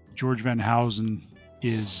 But George Van Housen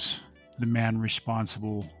is the man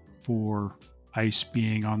responsible for ICE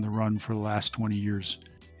being on the run for the last 20 years.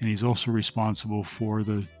 And he's also responsible for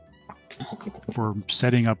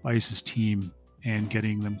setting up ICE's team and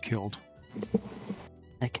getting them killed.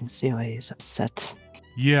 I can see why he's upset.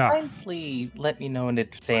 Yeah. Kindly let me know in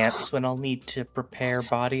advance when I'll need to prepare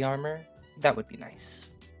body armor. That would be nice.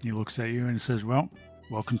 He looks at you and says, well,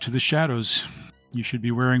 welcome to the Shadows. You should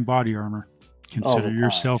be wearing body armor. Consider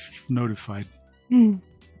yourself notified. Not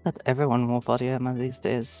everyone wore body armor these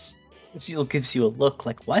days. Seal gives you a look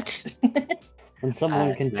like, what? When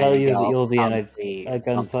someone can tell you that you'll be in a Her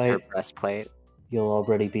gunfight, breastplate. you'll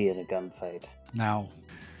already be in a gunfight. Now,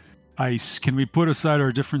 ICE, can we put aside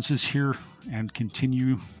our differences here and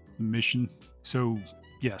continue the mission? So,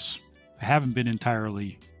 yes, I haven't been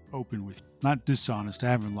entirely open with you. Not dishonest, I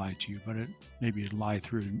haven't lied to you, but maybe a lie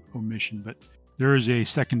through an omission. But there is a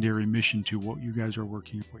secondary mission to what you guys are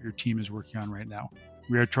what your team is working on right now.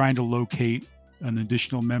 We are trying to locate an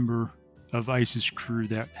additional member of ICE's crew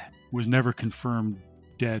that was never confirmed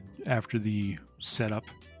dead after the setup.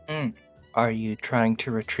 Are you trying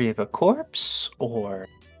to retrieve a corpse, or...?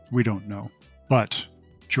 We don't know. But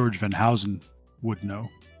George Van Housen would know.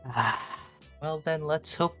 Well, then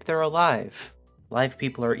let's hope they're alive. Live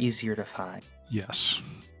people are easier to find. Yes.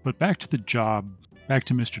 But back to the job, back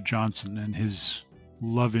to Mr. Johnson and his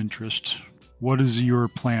love interest. What is your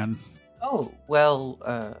plan? Oh,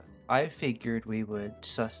 well, I figured we would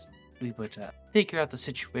figure out the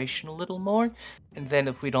situation a little more, and then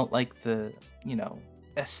if we don't like the,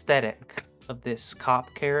 aesthetic of this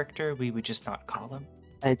cop character, we would just not call him.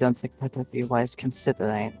 I don't think that would be wise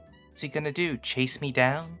considering. What's he gonna do? Chase me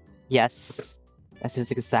down? Yes, that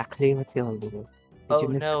is exactly what he'll do. Did you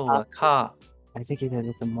miss the no, cop? a cop. I think he did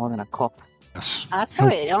it more than a cop. Yes. Also,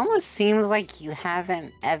 it almost seems like you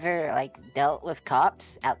haven't ever dealt with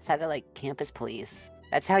cops outside of campus police.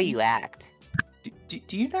 That's how you act.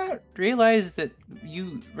 Do you not realize that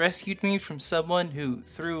you rescued me from someone who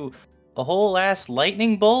threw a whole ass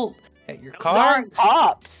lightning bolt at your Those car? aren't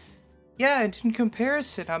cops. Yeah, and in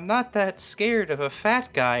comparison, I'm not that scared of a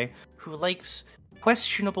fat guy who likes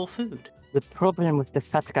questionable food. The problem with the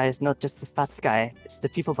fat guy is not just the fat guy, it's the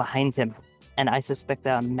people behind him. And I suspect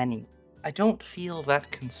there are many. I don't feel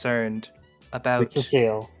that concerned about It's a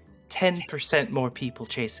sale. 10% more people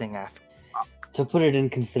chasing after. To put it in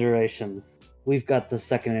consideration, we've got the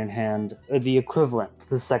the equivalent to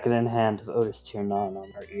the second in hand of Otis Tiernan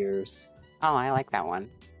on our ears. Oh, I like that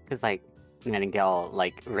one. Because, Nightingale,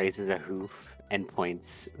 raises a hoof and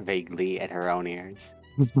points vaguely at her own ears.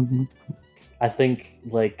 I think,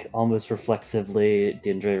 almost reflexively,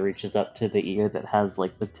 Dindre reaches up to the ear that has,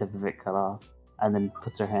 the tip of it cut off, and then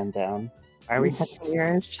puts her hand down. Are we touching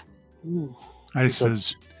ears? ICE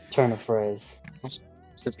says, Turn of phrase.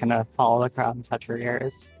 Just gonna follow the crowd and touch her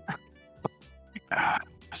ears.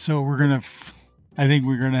 so I think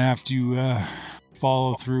we're gonna have to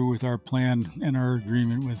follow through with our plan and our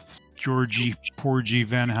agreement with Georgie Porgy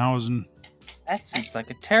Van Housen. That seems like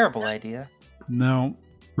a terrible idea. No,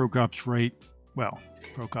 Prokop's right. Well,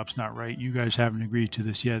 Prokop's not right. You guys haven't agreed to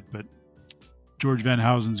this yet, but George Van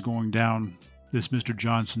Housen's going down. This Mr.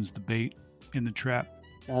 Johnson's the bait in the trap.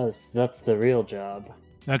 Oh, so that's the real job.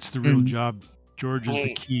 That's the real Mm. job. George is the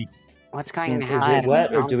Hey. key. What's going to Is Is happen? it to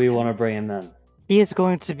wet, or do we Johnson? want to bring him in? He is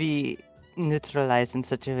going to be neutralized in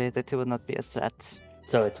such a way that he will not be a threat.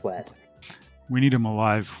 So it's wet. We need him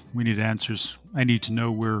alive. We need answers. I need to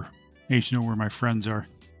know where my friends are.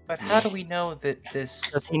 But how do we know that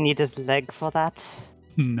this... Does he need his leg for that?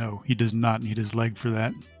 No, he does not need his leg for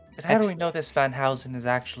that. But how do we know this Van Housen is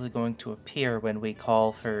actually going to appear when we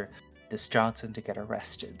call for this Johnson to get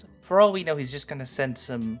arrested? For all we know, he's just going to send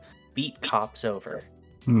some beat cops over.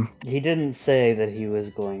 He didn't say that he was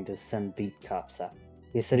going to send beat cops out.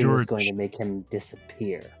 He said he was George. going to make him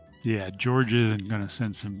disappear. Yeah, George isn't going to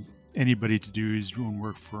send anybody to do his own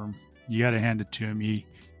work for him. You got to hand it to him.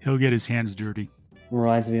 He'll get his hands dirty.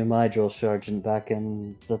 Reminds me of my drill sergeant back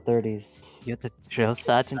in the 30s. You're the drill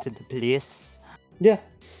sergeant in the police. Yeah.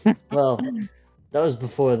 Well, that was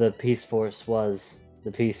before the Peace Force was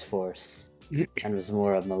the Peace Force and was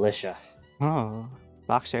more of militia. Oh,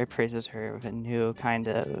 Boxer praises her with a new kind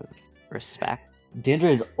of respect.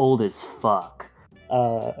 Deandre is old as fuck.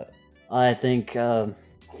 I think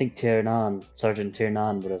Sergeant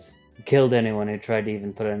Tiernan would have killed anyone who tried to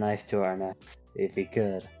even put a knife to our necks if he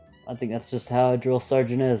could. I think that's just how a drill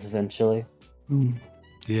sergeant is eventually.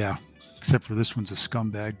 Yeah, except for this one's a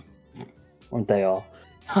scumbag. Weren't they all?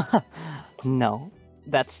 No,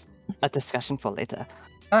 that's a discussion for later.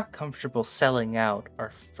 Not comfortable selling out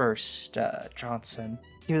our first Johnson.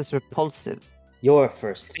 He was repulsive. Your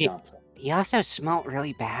first Wait. Johnson. He also smelled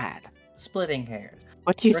really bad. Splitting hairs.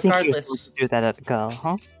 What do you think he was Regardless- going to do that at a girl,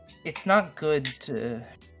 huh? It's not good to...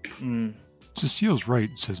 Cecile's right,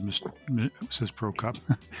 says Prokop.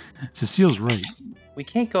 Cecile's right. We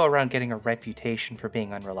can't go around getting a reputation for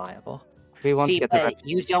being unreliable. We won't See, get the but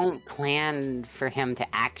you don't plan for him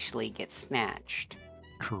to actually get snatched.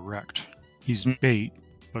 Correct. He's bait,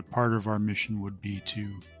 but part of our mission would be to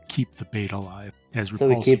keep the bait alive. So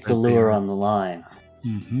we keep the lure on the line.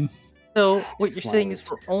 Mm-hmm. So what you're saying Right. is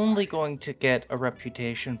we're only going to get a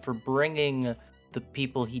reputation for bringing the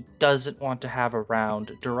people he doesn't want to have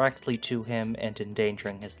around directly to him and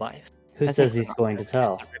endangering his life. Who I says think he's going to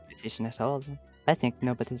tell? the reputation at all. I think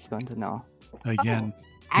nobody's going to know. Again,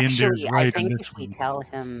 Actually, right I on think this if we one. tell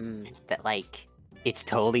him that, like, it's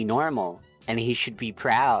totally normal and he should be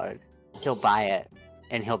proud, he'll buy it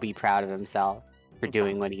and he'll be proud of himself for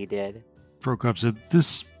doing what he did. Prokop said,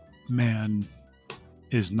 this man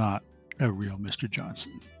is not a real Mr.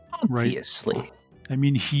 Johnson. Right. Obviously. I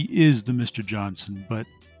mean, he is the Mr. Johnson, but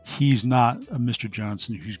he's not a Mr.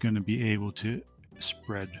 Johnson who's going to be able to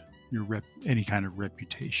spread any kind of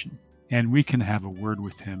reputation. And we can have a word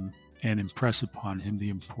with him and impress upon him the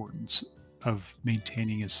importance of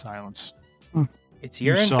maintaining his silence. It's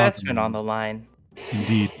your You saw investment them. on the line.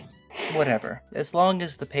 Indeed. Whatever. As long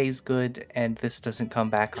as the pay's good and this doesn't come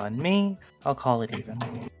back on me, I'll call it even.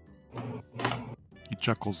 He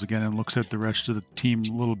chuckles again and looks at the rest of the team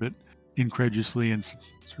a little bit incredulously and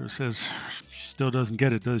sort of says, she still doesn't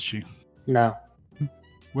get it, does she? No.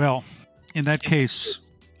 Well, in that case,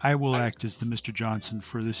 I will act as the Mr. Johnson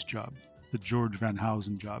for this job, the George Van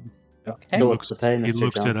Housen job. Okay. So what's the pay, Mr. He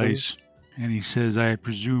looks Johnson? at Ice and he says, I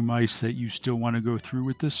presume, Ice, that you still want to go through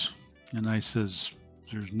with this? And Ice says,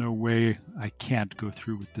 there's no way I can't go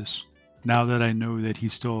through with this. Now that I know that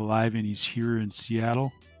he's still alive and he's here in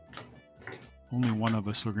Seattle, only one of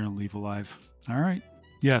us are going to leave alive. All right.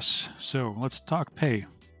 Yes. So let's talk pay.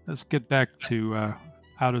 Let's get back to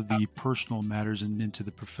out of the personal matters and into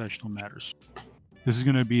the professional matters. This is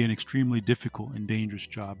going to be an extremely difficult and dangerous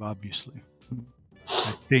job, obviously.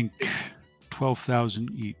 I think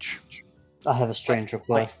 12,000 each. I have a strange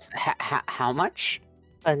request. How much?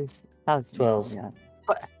 12,000. 12. Yeah.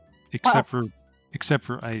 Except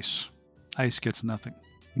for Ice. Ice gets nothing.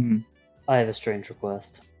 I have a strange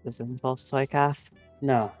request. Does it involve Soykaf?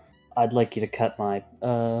 No. I'd like you to cut my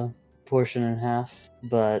portion in half,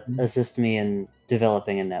 but assist me in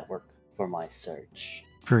developing a network for my search.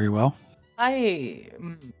 Very well. I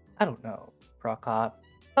don't know, Prokop.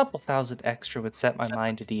 A couple thousand extra would set my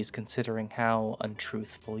mind at ease considering how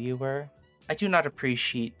untruthful you were. I do not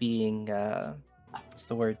appreciate being, what's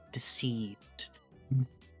the word, deceived.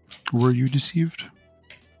 Were you deceived?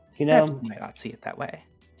 You You know, might not see it that way.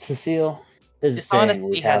 Cecile, there's a saying Dishonesty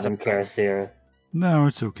we has have a in price. Karasir. No,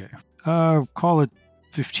 it's okay. Call it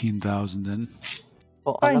 15,000 then.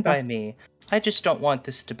 For all Fine of by us? me. I just don't want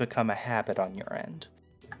this to become a habit on your end.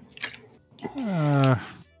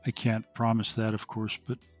 I can't promise that, of course,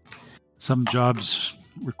 but Some jobs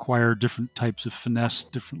require different types of finesse,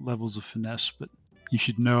 different levels of finesse, but you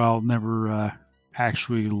should know I'll never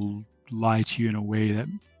actually lie to you in a way that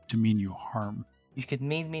to mean you harm. You can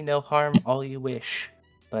mean me no harm all you wish,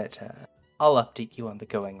 but I'll update you on the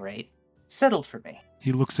going rate. Settled for me.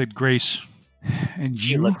 He looks at Grace. And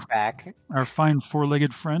She you, looks back. our fine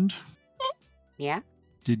four-legged friend, Yeah.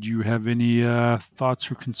 did you have any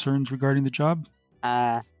thoughts or concerns regarding the job?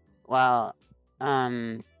 Well,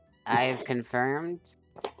 I've confirmed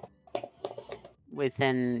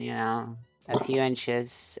within, a few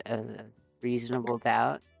inches of reasonable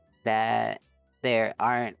doubt that there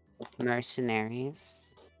aren't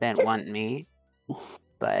mercenaries that want me,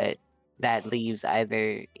 but that leaves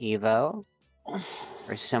either Evo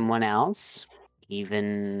or someone else,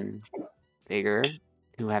 even bigger,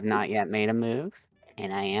 who have not yet made a move,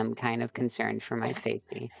 and I am kind of concerned for my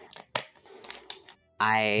safety.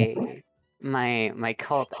 My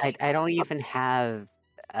cult, I don't even have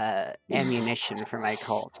ammunition for my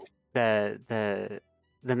cult. The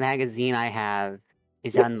magazine I have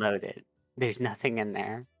is unloaded. There's nothing in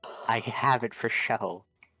there. I have it for show.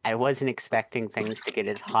 I wasn't expecting things to get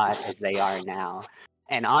as hot as they are now.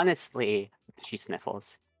 And honestly, she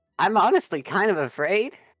sniffles. I'm honestly kind of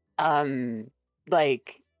afraid.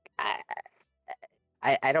 Like I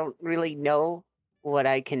I don't really know what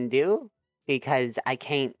I can do because I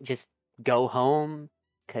can't just go home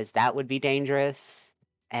because that would be dangerous.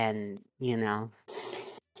 And,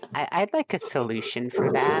 I'd like a solution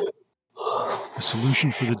for that. A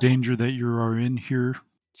solution for the danger that you are in here?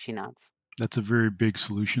 She nods. That's a very big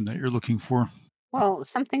solution that you're looking for. Well,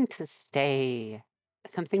 something to stay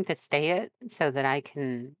it so that I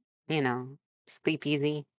can, sleep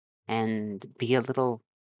easy and be feel a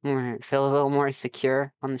little more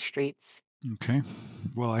secure on the streets. Okay.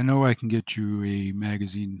 Well, I know I can get you a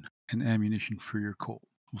magazine and ammunition for your Colt.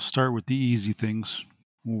 We'll start with the easy things.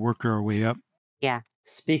 We'll work our way up. Yeah.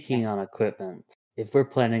 Speaking on equipment, if we're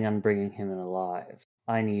planning on bringing him in alive,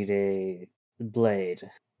 I need a blade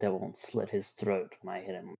that won't slit his throat when I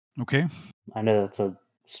hit him. Okay. I know that's a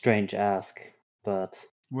strange ask, but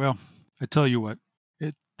Well, I tell you what,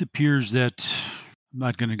 it appears that I'm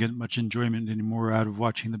not going to get much enjoyment anymore out of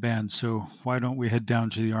watching the band, so why don't we head down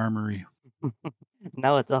to the armory?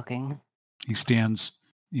 Now it's talking. He stands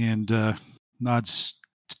and nods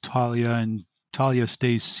to Talia, and Talia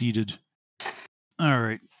stays seated. All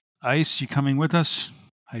right. Ice, you coming with us?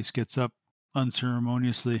 Ice gets up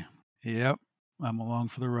unceremoniously. Yep, I'm along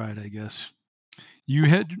for the ride, I guess.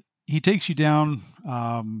 He takes you down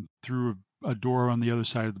through a door on the other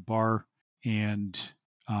side of the bar, and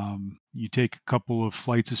you take a couple of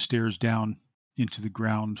flights of stairs down into the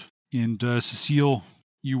ground. And Cecile,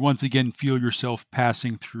 you once again feel yourself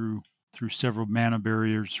passing through several mana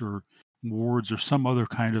barriers or wards or some other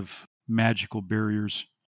kind of magical barriers.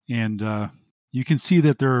 And you can see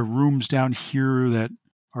that there are rooms down here that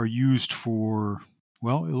are used for,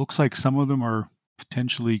 well, it looks like some of them are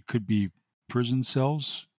potentially could be prison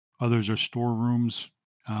cells. Others are storerooms.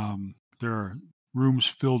 There are rooms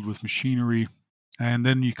filled with machinery. And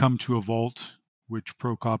then you come to a vault, which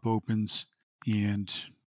Prokop opens, and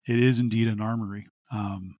it is indeed an armory.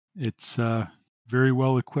 It's very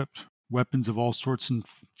well equipped. Weapons of all sorts and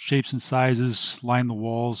shapes and sizes line the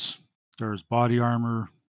walls. There's body armor.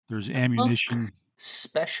 There's ammunition. Look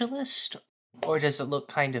specialist, or does it look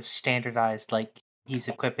kind of standardized, like he's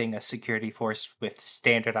equipping a security force with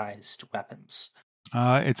standardized weapons?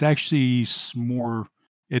 It's actually more.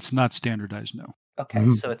 It's not standardized, no.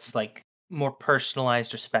 Okay, so it's like more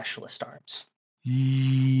personalized or specialist arms.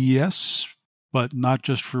 Yes, but not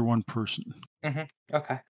just for one person.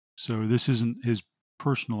 Okay. So this isn't his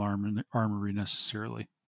personal armory necessarily.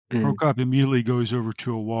 Mm. Prokop immediately goes over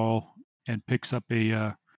to a wall and picks up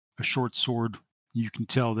a short sword. You can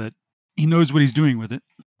tell that he knows what he's doing with it.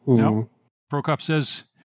 Now, Prokop says,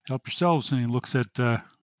 "Help yourselves," and he looks at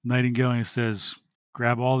Nightingale and he says,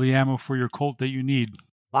 "Grab all the ammo for your Colt that you need."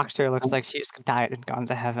 Lockster looks like she's died and gone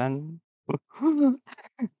to heaven.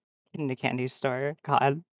 In the candy store.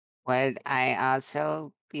 God. Would I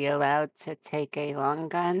also be allowed to take a long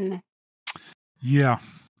gun? Yeah,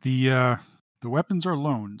 the weapons are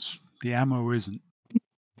loans. The ammo isn't.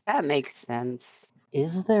 That makes sense.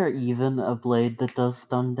 is there even a blade that does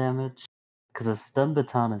stun damage? Because a stun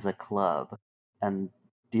baton is a club, and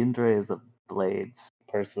Dindre is a blades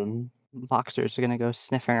person. Boxers are gonna go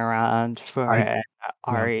sniffing around for Can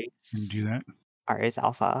Ari's do that.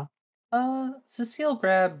 alpha. Cecile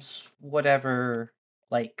grabs whatever,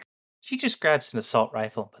 like, she just grabs an assault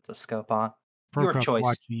rifle and puts a scope on. Your Prokop's choice.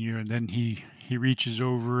 watching you, and then he reaches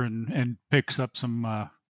over and picks up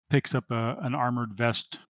an armored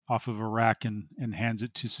vest off of a rack and hands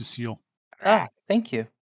it to Cecile. Ah, thank you.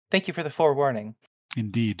 Thank you for the forewarning.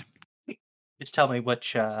 Indeed. Just tell me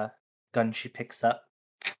which gun she picks up.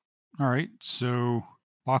 All right, so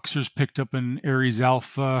Boxer's picked up an Ares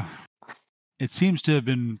Alpha. It seems to have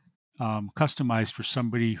been customized for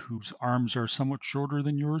somebody whose arms are somewhat shorter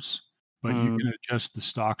than yours, but you can adjust the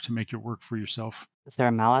stock to make it work for yourself. Is there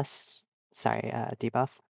a malice? Sorry,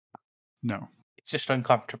 debuff. No. It's just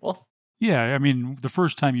uncomfortable. Yeah, I mean, the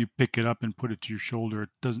first time you pick it up and put it to your shoulder, it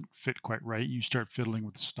doesn't fit quite right. You start fiddling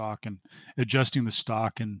with the stock and adjusting the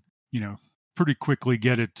stock and, pretty quickly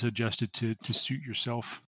get it adjusted to suit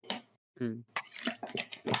yourself.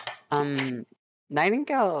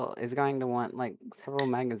 Nightingale is going to want like several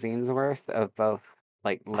magazines worth of both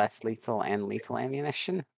like less lethal and lethal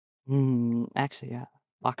ammunition. Actually, yeah.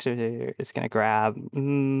 Boxer is gonna grab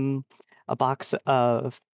a box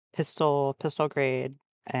of pistol grade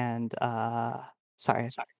and sorry,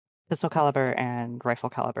 pistol caliber and rifle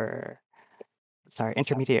caliber. Sorry,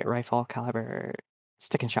 intermediate rifle caliber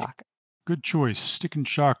stick and shock. Good choice. Stick and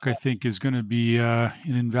shock, I think, is going to be an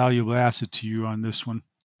invaluable asset to you on this one,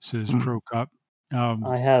 says Pro Cop.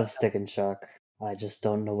 I have stick and shock. I just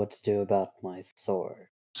don't know what to do about my sword.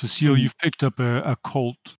 Cecile, you've picked up a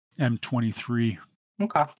Colt M23.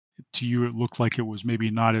 Okay. To you, it looked like it was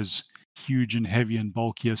maybe not as huge and heavy and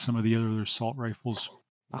bulky as some of the other assault rifles.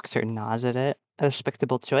 Boxer nods at it. A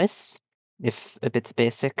respectable choice, if a bit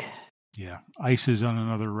basic. Yeah, Ice is on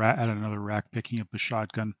another rack picking up a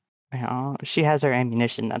shotgun. She has her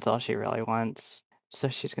ammunition. That's all she really wants. So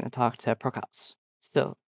she's going to talk to Procops.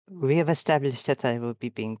 So we have established that I will be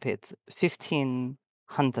being paid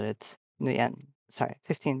 1,500 new yen. Sorry,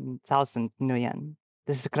 15,000 new yen.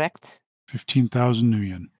 This is correct? 15,000 new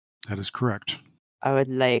yen. That is correct. I would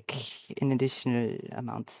like an additional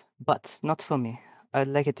amount, but not for me. I would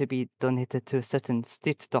like it to be donated to a certain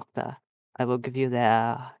street doctor. I will give you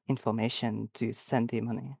their information to send the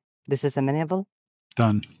money. This is amenable?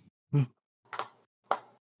 Done.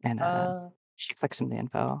 And she flicks him the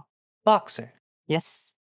info. Boxer,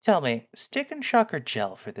 Yes. tell me, stick and shock or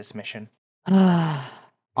gel for this mission?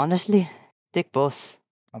 Honestly, take both.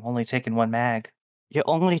 I'm only taking one mag. You're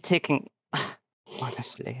only taking.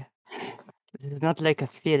 Honestly, this is not like a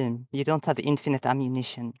film. You don't have infinite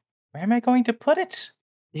ammunition. Where am I going to put it?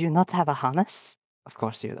 Do you not have a harness? Of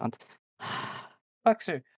course you don't.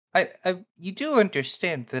 Boxer, you do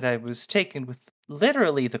understand that I was taken with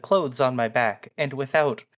literally the clothes on my back and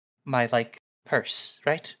without my, purse,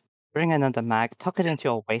 right? Bring another mag. Tuck it into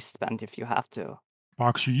your waistband if you have to.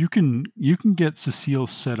 Boxer, you can get Cecile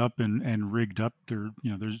set up and rigged up.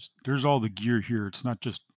 There's all the gear here. It's not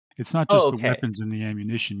just the weapons and the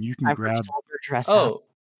ammunition. You can grab. Dress up.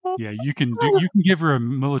 Yeah, you can give her a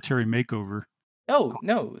military makeover. Oh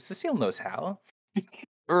no, Cecile knows how.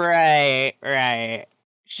 Right.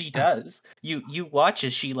 She does. You watch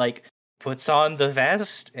as she puts on the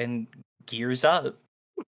vest and gears up.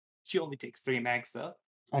 She only takes 3 mags though.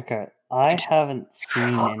 Okay, I haven't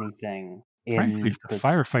seen anything Frankly, in if the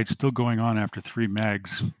firefight's still going on after 3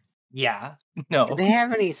 mags. Yeah. No. Do they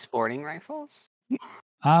have any sporting rifles?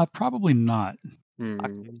 Probably not.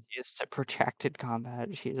 Used to protracted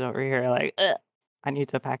combat. She's over here like, ugh, I need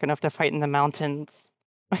to pack enough to fight in the mountains.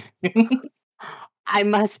 I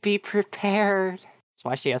must be prepared. That's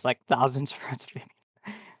why she has thousands of rounds of ammunition.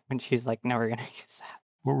 When she's never gonna use that.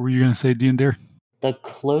 What were you gonna say, Dean? The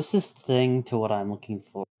closest thing to what I'm looking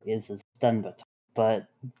for is a stun baton, but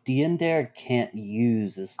Diendare can't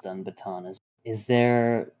use a stun baton. Is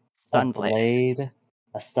there Stun a blade?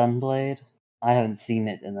 A stun blade? I haven't seen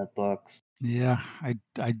it in the books. Yeah, I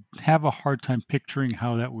have a hard time picturing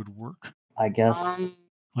how that would work. I guess.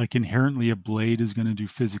 Inherently, a blade is going to do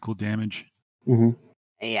physical damage. Mm-hmm.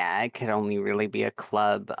 Yeah, it could only really be a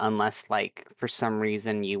club unless, for some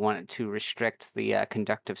reason you wanted to restrict the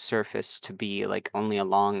conductive surface to be, only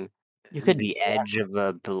along the edge of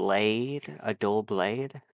a blade, a dull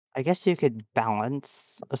blade. I guess you could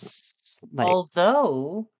balance.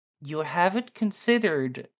 Although you haven't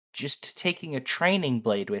considered just taking a training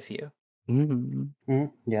blade with you.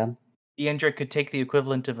 Yeah. Deandra could take the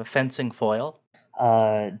equivalent of a fencing foil.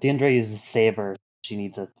 Deandra uses saber. She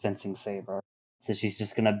needs a fencing saber. So she's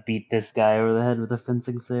just gonna beat this guy over the head with a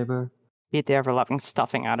fencing saber. Beat the ever-loving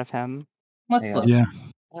stuffing out of him. Let's look. Yeah.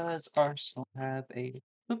 Does Arsenal have a...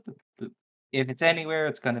 Boop, boop, boop. If it's anywhere,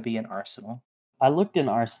 it's going to be an Arsenal. I looked in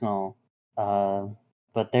Arsenal,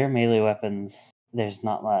 but their melee weapons, there's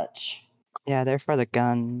not much. Yeah, they're for the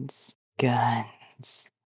guns. Guns.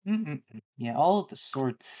 Yeah, all of the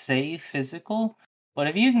swords say physical, but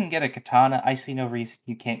if you can get a katana, I see no reason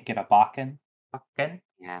you can't get a bakken.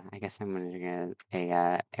 Yeah, I guess I'm gonna get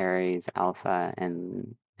a Ares Alpha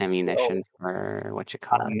and ammunition for what you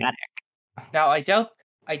call it. Automatic. Now, I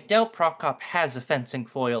doubt Prop Cop has a fencing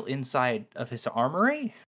foil inside of his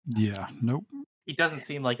armory. Yeah, nope. He doesn't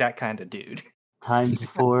seem like that kind of dude. Time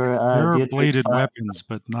for There are DeAndre to bladed go out- weapons,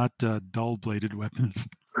 but not dull bladed weapons.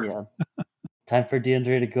 Yeah. Time for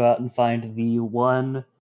DeAndre to go out and find the 1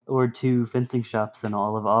 or 2 fencing shops in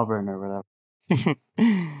all of Auburn or whatever.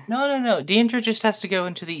 No. Deandra just has to go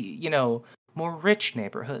into the, more rich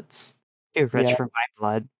neighborhoods. Too rich Yeah. for my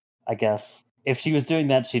blood. I guess. If she was doing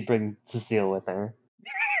that, she'd bring Cecile with her.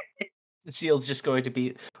 Cecile's just going to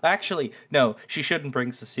be. Actually, no, she shouldn't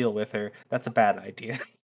bring Cecile with her. That's a bad idea.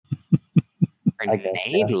 I guess,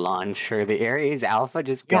 Grenade yeah. launcher. The Ares Alpha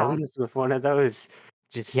just Yeah. goes with one of those.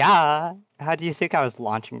 Just Yeah. How do you think I was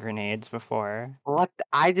launching grenades before? what?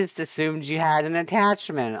 I just assumed you had an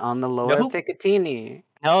attachment on the lower Nope. Picatinny.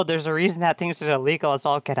 No, there's a reason that things are illegal. It's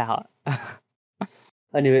all get out.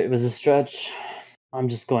 I knew it was a stretch. I'm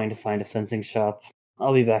just going to find a fencing shop.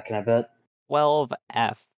 I'll be back in a bit.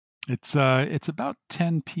 12F. It's about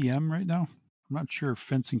 10 p.m. right now. I'm not sure if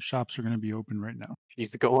fencing shops are going to be open right now.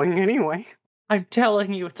 She's going anyway. I'm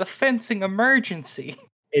telling you, it's a fencing emergency.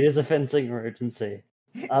 It is a fencing emergency.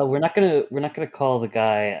 We're not gonna call the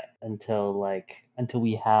guy until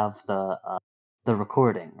we have the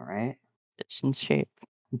recording, right? It's in shape.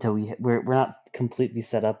 Until we're not completely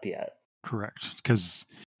set up yet. Correct, because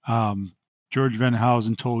George Van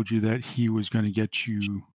Housen told you that he was going to get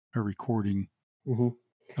you a recording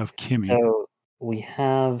Mm-hmm. of Kimmy. So we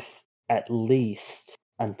have at least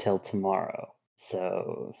until tomorrow.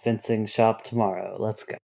 So fencing shop tomorrow. Let's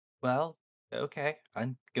go. Well, okay.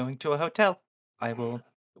 I'm going to a hotel. I will.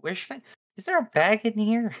 Where should I? Is there a bag in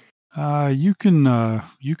here? You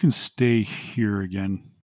can stay here again.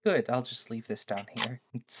 Good. I'll just leave this down here.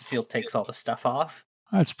 Cecile takes all the stuff off,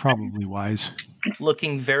 That's probably wise.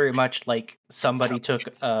 looking very much like somebody took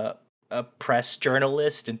a press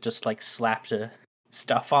journalist and just like slapped a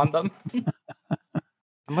stuff on them.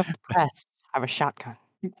 I'm with the press. I have a shotgun.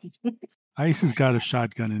 Ice has got a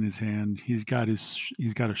shotgun in his hand. He's got a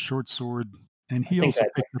short sword, and he I think also I'd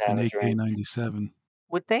like picked to up have an his range. AK-97.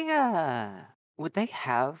 Would they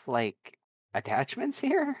have like attachments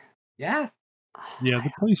here? Yeah. Yeah,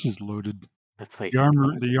 the place is loaded. The place.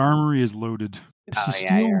 The armory is loaded. Is Oh, yeah,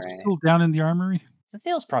 Cecile you're right. still down in the armory?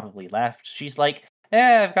 Cecile's probably left. She's like,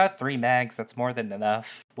 I've got 3 mags. That's more than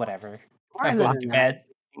enough. Whatever. I'm going to bed.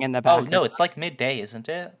 In the Oh back. no, it's like midday, isn't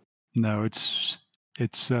it? No, it's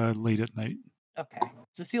late at night. Okay.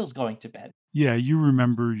 Cecile's going to bed. Yeah, you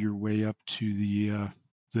remember your way up to the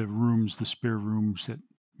rooms, the spare rooms that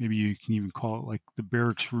maybe you can even call it like the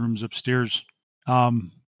barracks rooms upstairs.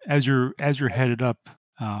 As you're headed up,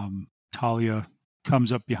 Talia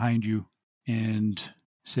comes up behind you and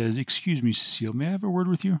says, "Excuse me, Cecile, may I have a word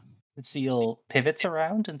with you?" Cecile pivots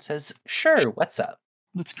around and says, "Sure, what's up?"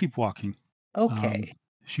 Let's keep walking. Okay.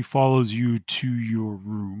 She follows you to your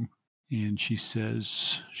room, and she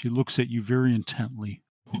looks at you very intently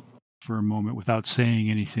for a moment without saying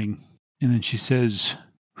anything. And then she says,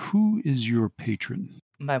 "Who is your patron?"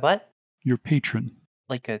 My what? Your patron.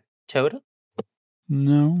 Like a totem?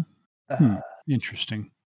 No.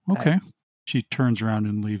 Interesting. Okay. She turns around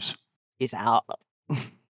and leaves. He's out.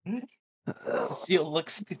 Cecile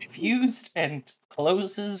looks confused and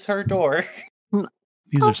closes her door.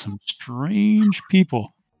 These are some strange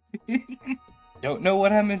people. Don't know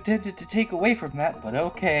what I'm intended to take away from that, but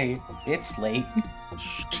okay. It's late.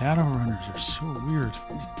 Shadowrunners are so weird.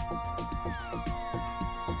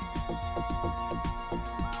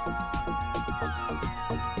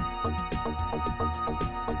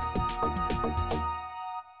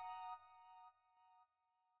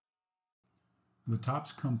 The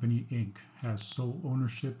Topps Company, Inc. has sole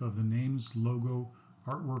ownership of the names, logo,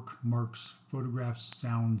 artwork, marks, photographs,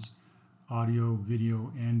 sounds, audio,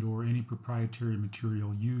 video, and/or any proprietary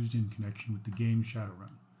material used in connection with the game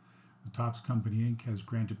Shadowrun. The Topps Company, Inc. has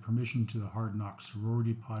granted permission to the Hard Knocks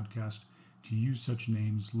Sorority podcast to use such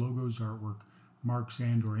names, logos, artwork, marks,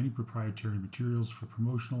 and/or any proprietary materials for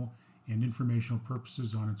promotional and informational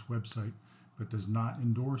purposes on its website, but does not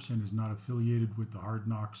endorse and is not affiliated with the Hard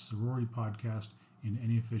Knocks Sorority podcast in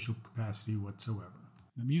any official capacity whatsoever.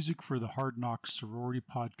 The music for the Hard Knocks Sorority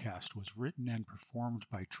podcast was written and performed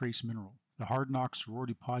by Trace Mineral. The Hard Knocks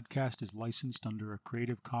Sorority podcast is licensed under a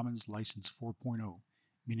Creative Commons License 4.0,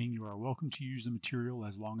 meaning you are welcome to use the material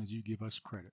as long as you give us credit.